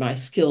don't know where my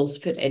skills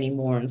fit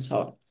anymore and so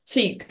on. So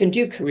you can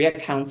do career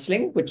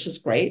counseling, which is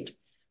great,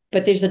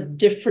 but there's a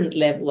different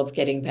level of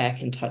getting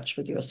back in touch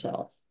with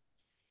yourself.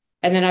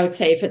 And then I would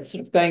say if it's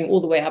sort of going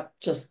all the way up,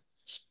 just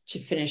to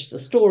finish the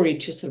story,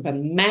 to sort of a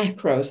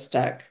macro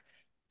stuck,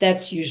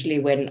 that's usually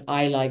when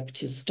I like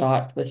to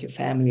start with your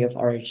family of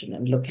origin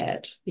and look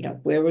at,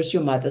 where was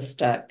your mother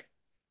stuck?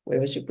 Where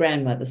was your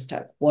grandmother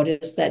stuck? What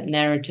is that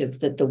narrative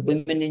that the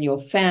women in your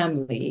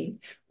family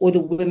or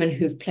the women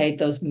who've played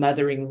those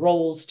mothering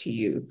roles to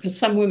you? Because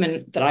some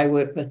women that I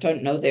work with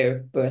don't know their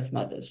birth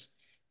mothers,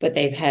 but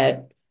they've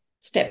had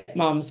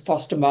stepmoms,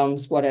 foster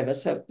moms, whatever.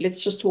 So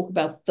let's just talk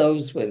about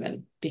those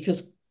women,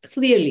 because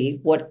clearly,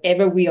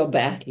 whatever we are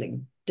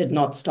battling did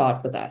not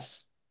start with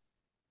us.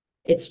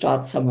 It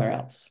starts somewhere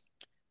else.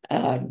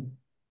 Um,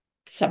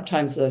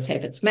 Sometimes, let's say,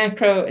 if it's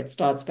macro, it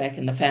starts back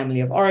in the family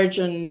of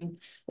origin.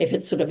 If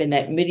it's sort of in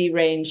that MIDI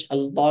range, a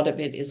lot of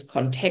it is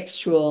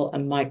contextual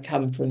and might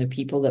come from the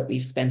people that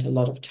we've spent a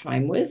lot of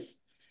time with.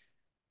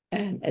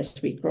 And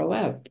as we grow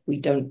up, we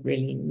don't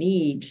really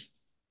need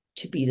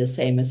to be the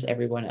same as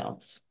everyone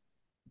else.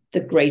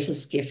 The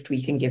greatest gift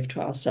we can give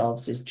to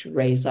ourselves is to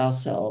raise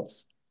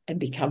ourselves and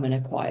become an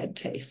acquired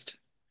taste.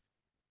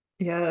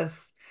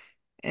 Yes.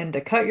 And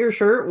to cut your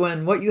shirt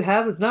when what you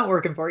have is not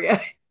working for you.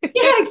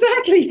 Yeah,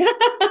 exactly.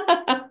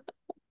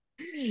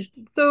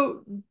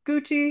 So,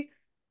 Gucci,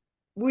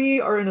 we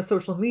are in a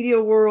social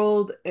media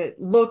world. It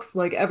looks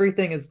like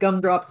everything is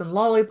gumdrops and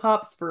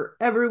lollipops for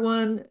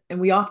everyone, and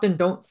we often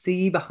don't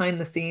see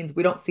behind the scenes.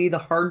 We don't see the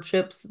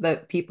hardships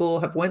that people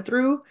have went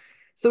through.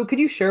 So, could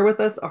you share with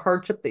us a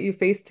hardship that you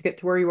faced to get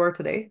to where you are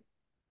today?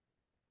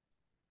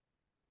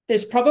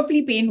 There's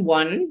probably been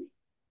one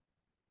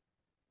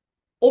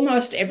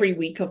almost every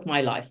week of my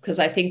life, because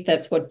I think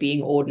that's what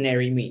being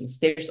ordinary means.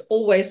 There's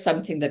always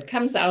something that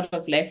comes out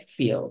of left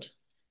field.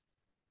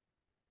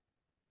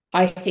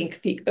 I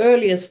think the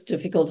earliest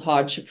difficult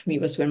hardship for me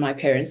was when my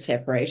parents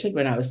separated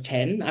when I was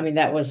 10. I mean,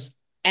 that was,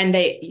 and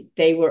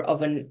they were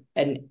of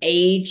an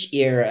age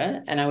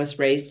era, and I was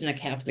raised in a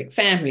Catholic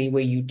family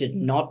where you did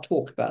not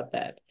talk about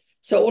that.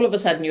 So all of a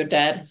sudden your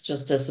dad has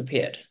just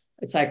disappeared.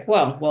 It's like,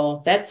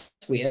 well, that's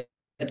weird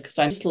because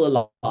I'm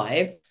still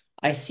alive.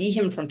 I see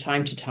him from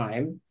time to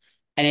time,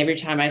 and every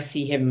time I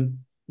see him,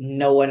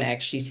 no one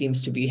actually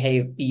seems to be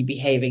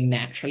behaving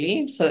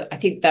naturally. So I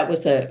think that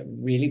was a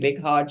really big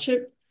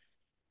hardship.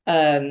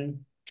 um,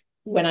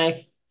 when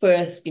I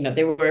first,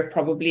 there were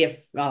probably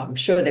I'm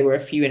sure there were a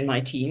few in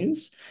my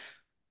teens,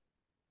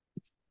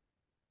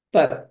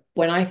 but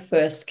when I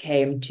first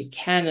came to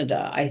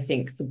Canada, I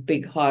think the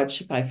big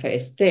hardship I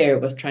faced there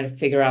was trying to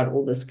figure out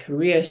all this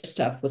career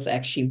stuff was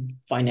actually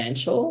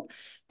financial,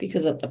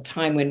 because at the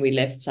time when we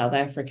left South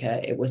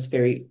Africa, it was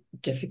very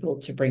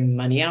difficult to bring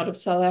money out of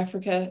South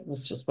Africa. It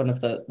was just one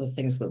of the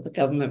things that the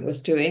government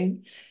was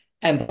doing.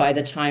 And by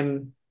the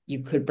time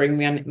you could bring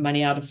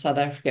money out of South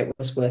Africa, it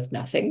was worth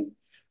nothing.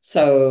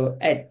 So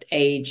at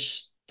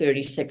age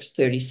 36,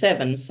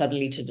 37,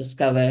 suddenly to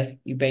discover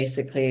you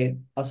basically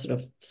are sort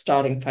of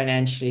starting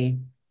financially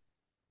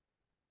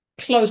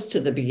close to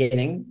the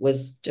beginning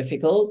was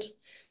difficult.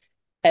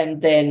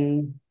 And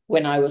then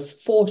when I was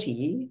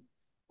 40,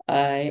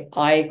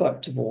 I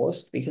got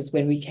divorced because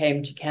when we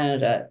came to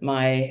Canada,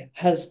 my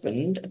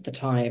husband at the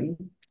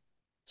time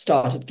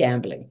started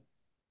gambling,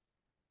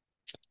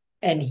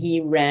 and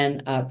he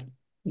ran up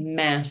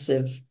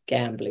massive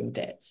gambling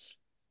debts.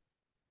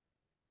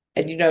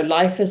 And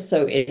life is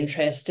so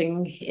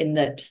interesting in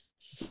that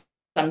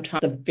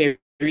sometimes the very,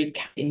 very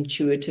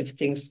intuitive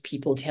things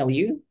people tell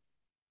you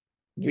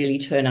really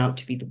turn out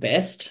to be the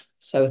best.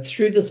 So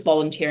through this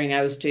volunteering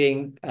I was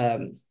doing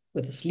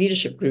with this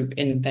leadership group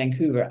in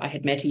Vancouver, I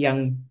had met a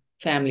young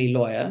family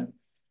lawyer,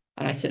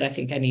 and I said, I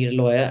think I need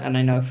a lawyer, and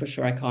I know for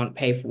sure I can't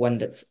pay for one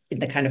that's in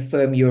the kind of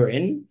firm you're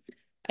in.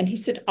 And he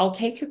said, I'll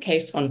take your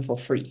case on for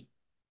free.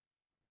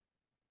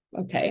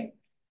 Okay.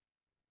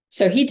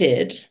 So he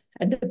did.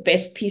 And the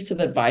best piece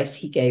of advice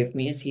he gave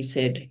me is he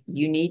said,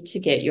 you need to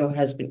get your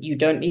husband, you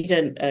don't need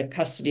a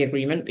custody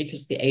agreement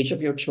because the age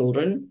of your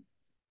children,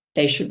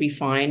 they should be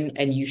fine.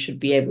 And you should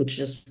be able to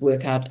just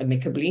work out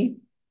amicably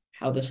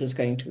how this is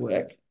going to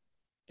work.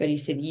 But he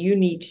said, you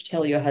need to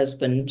tell your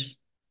husband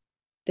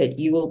that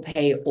you will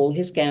pay all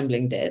his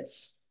gambling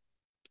debts,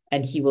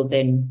 and he will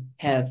then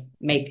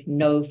make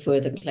no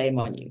further claim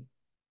on you.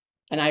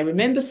 And I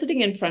remember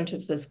sitting in front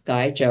of this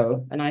guy,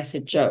 Joe, and I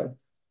said, Joe,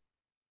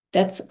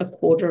 that's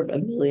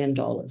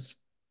 $250,000.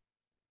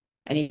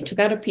 And he took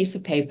out a piece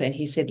of paper and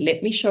he said,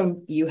 let me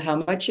show you how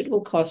much it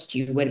will cost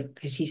you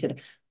because he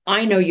said,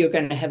 I know you're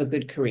going to have a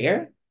good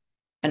career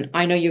and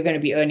I know you're going to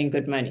be earning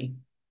good money.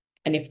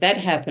 And if that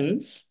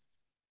happens,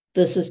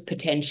 this is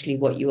potentially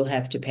what you will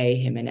have to pay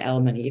him in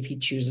alimony if he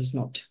chooses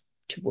not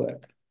to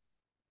work.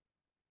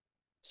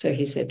 So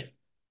he said,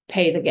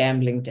 pay the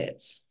gambling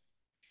debts.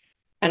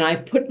 And I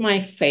put my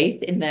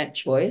faith in that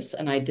choice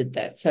and I did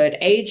that. So at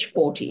age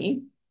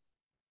 40,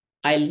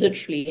 I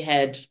literally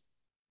had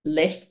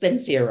less than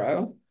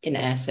zero in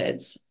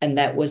assets. And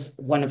that was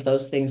one of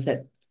those things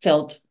that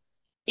felt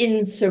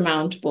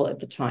insurmountable at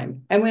the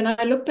time. And when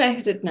I look back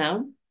at it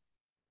now,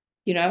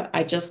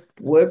 I just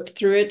worked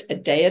through it a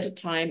day at a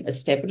time, a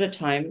step at a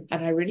time.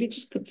 And I really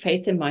just put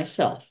faith in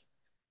myself.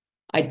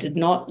 I did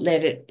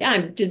let it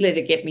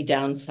get me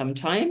down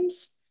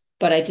sometimes,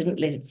 but I didn't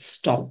let it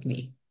stop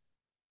me.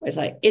 It's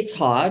like, it's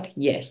hard,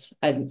 yes.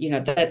 And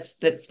that's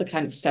the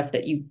kind of stuff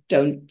that you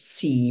don't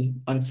see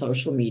on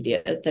social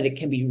media, that it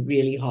can be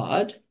really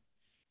hard.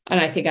 And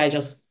I think I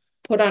just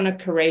put on a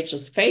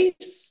courageous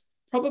face.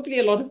 Probably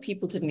a lot of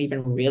people didn't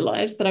even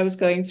realize that I was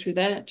going through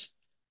that.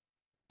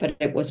 But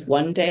it was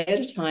one day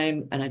at a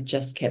time, and I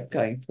just kept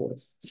going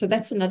forth. So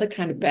that's another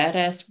kind of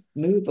badass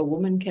move a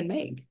woman can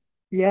make.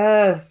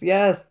 Yes,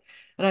 yes.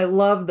 And I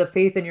love the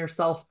faith in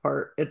yourself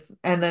part.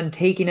 And then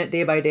taking it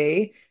day by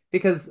day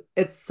because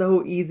it's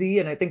so easy.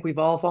 And I think we've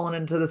all fallen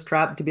into this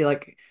trap to be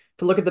like,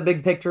 to look at the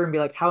big picture and be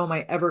like, how am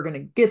I ever going to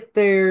get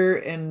there?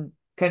 And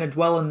kind of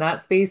dwell in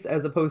that space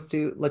as opposed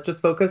to let's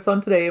just focus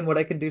on today and what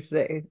I can do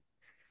today.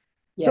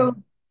 Yeah. So,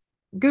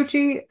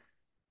 Gucci,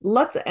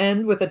 let's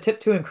end with a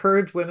tip to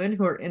encourage women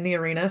who are in the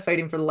arena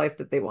fighting for the life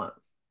that they want.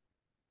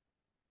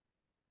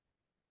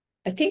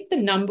 I think the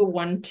number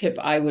one tip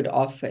I would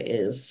offer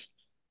is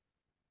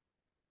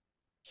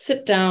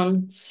sit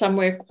down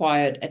somewhere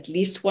quiet at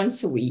least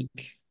once a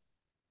week.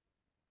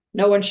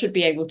 No one should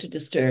be able to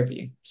disturb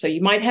you. So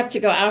you might have to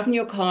go out in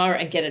your car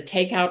and get a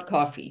takeout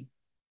coffee.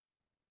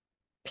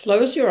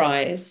 Close your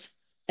eyes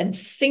and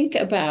think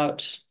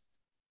about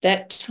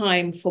that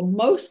time. For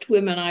most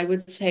women, I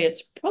would say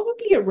it's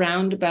probably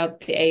around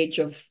about the age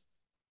of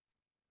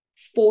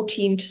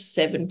 14 to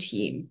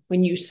 17,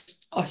 when you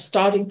are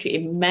starting to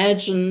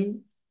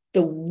imagine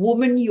the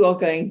woman you are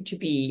going to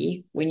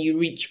be when you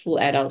reach full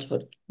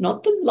adulthood.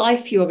 Not the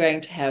life you're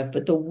going to have,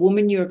 but the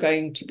woman you're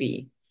going to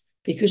be,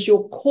 because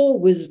your core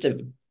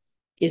wisdom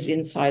is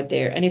inside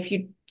there. And if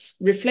you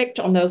reflect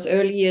on those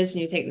early years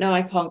and you think, no,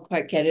 I can't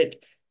quite get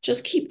it,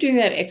 just keep doing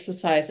that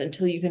exercise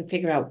until you can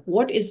figure out,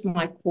 what is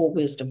my core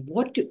wisdom?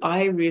 What do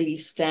I really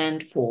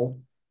stand for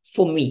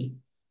me?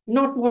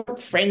 Not what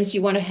friends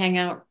you want to hang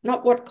out,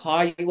 not what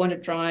car you want to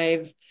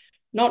drive,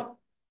 not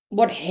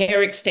what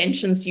hair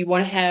extensions you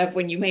want to have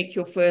when you make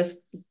your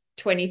first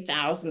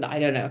 20,000. I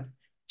don't know.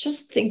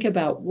 Just think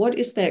about, what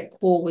is that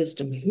core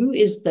wisdom? Who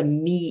is the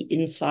me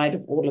inside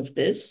of all of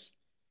this?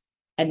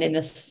 And then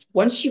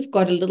once you've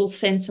got a little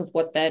sense of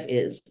what that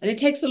is, and it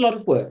takes a lot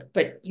of work,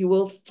 but you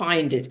will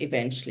find it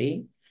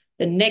eventually.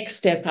 The next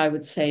step, I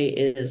would say,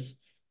 is,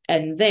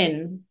 and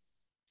then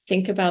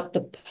think about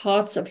the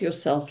parts of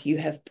yourself you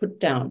have put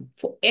down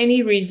for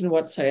any reason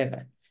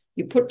whatsoever.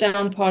 You put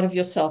down part of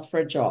yourself for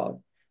a job.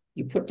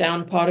 You put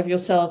down part of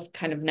yourself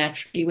kind of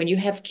naturally when you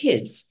have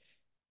kids.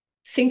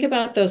 Think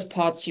about those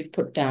parts you've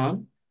put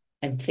down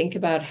and think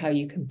about how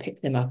you can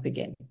pick them up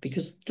again,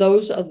 because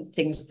those are the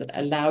things that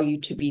allow you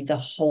to be the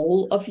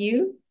whole of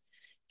you.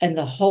 And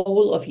the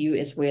whole of you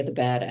is where the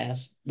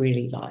badass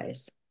really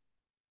lies.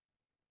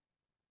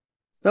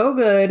 So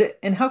good.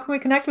 And how can we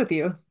connect with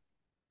you?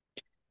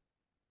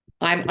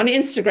 I'm on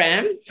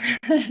Instagram,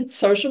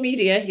 social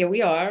media. Here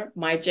we are,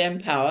 My Gem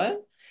Power.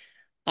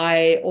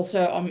 I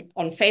also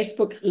on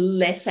Facebook,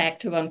 less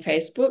active on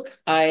Facebook.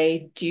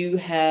 I do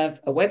have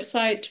a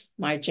website,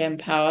 My Gem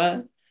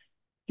Power.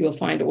 You'll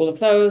find all of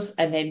those.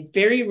 And then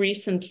very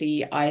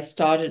recently, I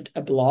started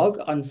a blog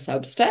on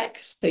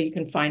Substack. So you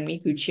can find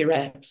me, Gucci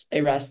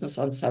Erasmus,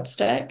 on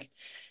Substack.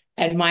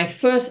 And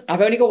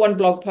I've only got one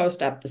blog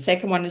post up. The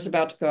second one is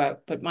about to go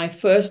out. But my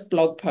first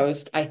blog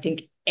post, I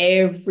think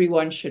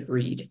everyone should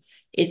read.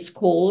 It's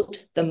called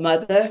The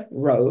Mother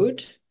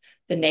Road.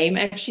 The name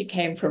actually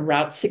came from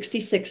Route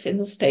 66 in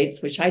the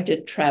States, which I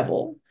did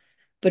travel.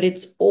 But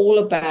it's all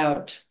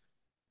about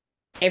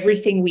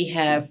everything we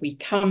have, we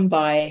come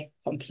by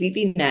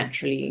completely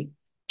naturally.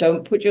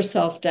 Don't put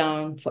yourself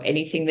down for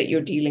anything that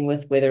you're dealing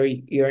with, whether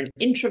you're an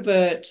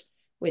introvert,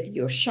 whether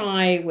you're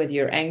shy, whether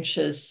you're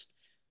anxious.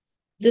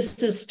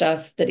 This is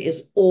stuff that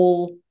is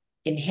all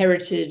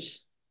inherited,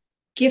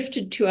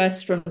 gifted to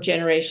us from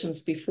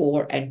generations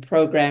before, and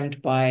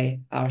programmed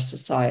by our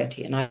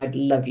society. And I'd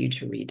love you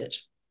to read it.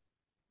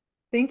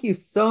 Thank you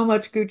so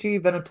much, Gucci.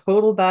 You've been a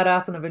total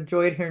badass and I've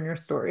enjoyed hearing your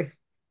story.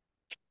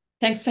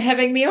 Thanks for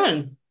having me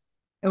on.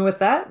 And with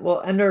that,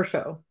 we'll end our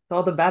show. To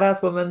all the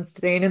badass women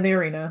staying in the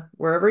arena,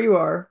 wherever you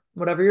are,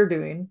 whatever you're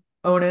doing,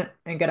 own it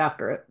and get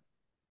after it.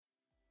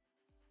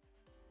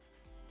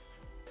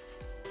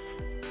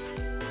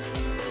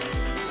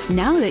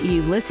 Now that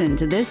you've listened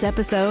to this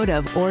episode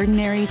of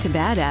Ordinary to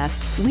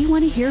Badass, we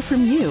want to hear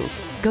from you.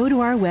 Go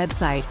to our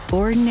website,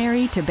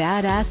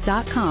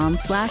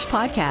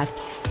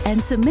 ordinarytobadass.com/podcast,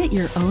 and submit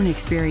your own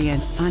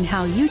experience on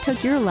how you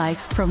took your life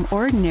from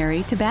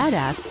ordinary to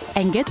badass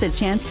and get the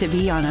chance to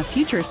be on a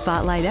future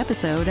spotlight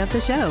episode of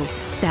the show.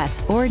 That's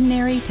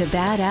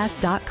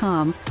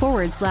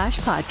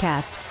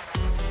ordinarytobadass.com/podcast.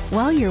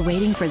 While you're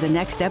waiting for the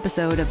next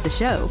episode of the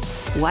show,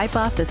 wipe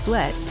off the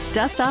sweat,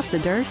 dust off the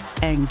dirt,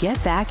 and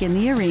get back in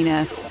the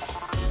arena.